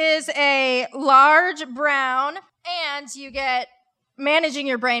this is a large brown, and you get managing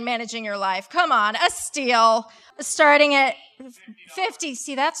your brain, managing your life. Come on, a steal, starting at 50.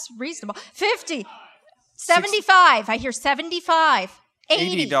 See, that's reasonable. 50, 75. I hear 75.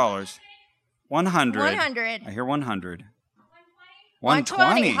 $80. 100. 100. I hear 100.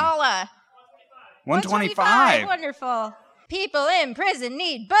 120. Holla. 125. Wonderful. People in prison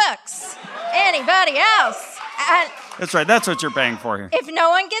need books. Anybody else? That's right. That's what you're paying for here. If no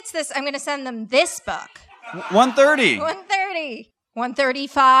one gets this, I'm going to send them this book. 130. 130.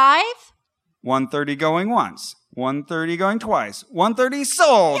 135. 130 going once. 130 going twice. 130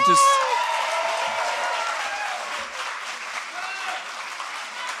 sold. Yay! Just.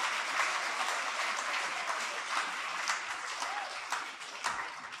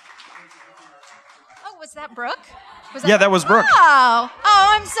 Oh, was that Brooke? Yeah, that was Brooke. Oh,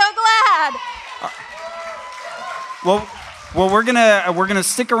 I'm so glad. Well, we're gonna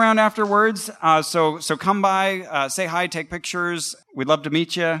stick around afterwards. So come by, say hi, take pictures. We'd love to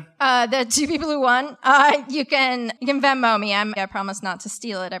meet you. The two people who won, you can Venmo me. I promise not to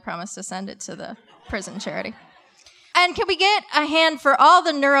steal it. I promise to send it to the prison charity. And can we get a hand for all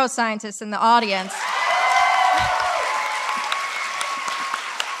the neuroscientists in the audience?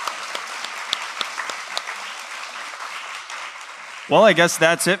 Well, I guess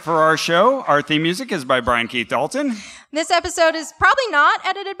that's it for our show. Our theme music is by Brian Keith Dalton. This episode is probably not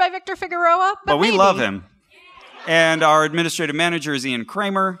edited by Victor Figueroa, but we maybe. love him. And our administrative manager is Ian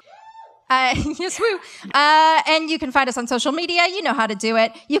Kramer. Yes, woo. And you can find us on social media. You know how to do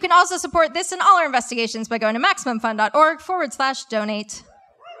it. You can also support this and all our investigations by going to MaximumFun.org/donate.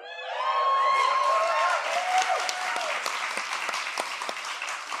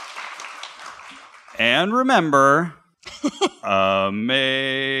 And remember,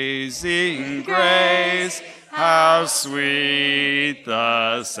 Amazing Grace, how sweet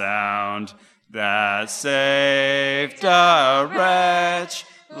the sound that saved a wretch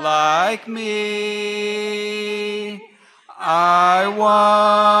like me. I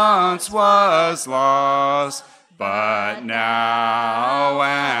once was lost, but now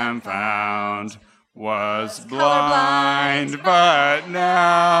am found. Was blind, but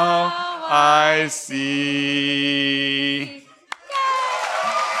now I see.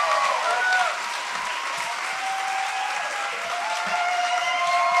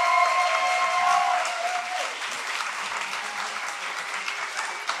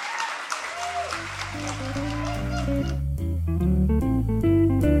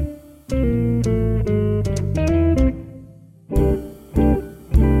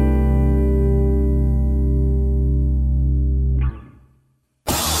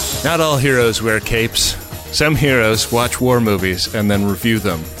 Not all heroes wear capes. Some heroes watch war movies and then review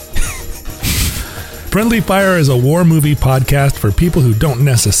them. Friendly Fire is a war movie podcast for people who don't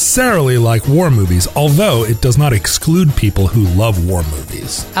necessarily like war movies, although it does not exclude people who love war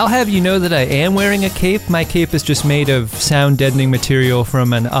movies. I'll have you know that I am wearing a cape. My cape is just made of sound-deadening material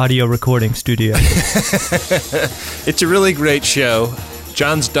from an audio recording studio. It's a really great show.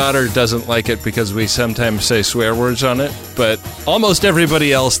 John's daughter doesn't like it because we sometimes say swear words on it, but almost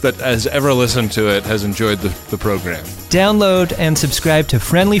everybody else that has ever listened to it has enjoyed the program. Download and subscribe to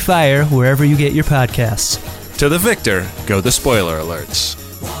Friendly Fire wherever you get your podcasts. To the victor go the spoiler alerts.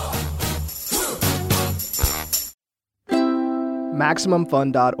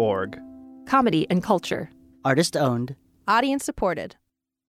 MaximumFun.org. Comedy and culture. Artist owned. Audience supported.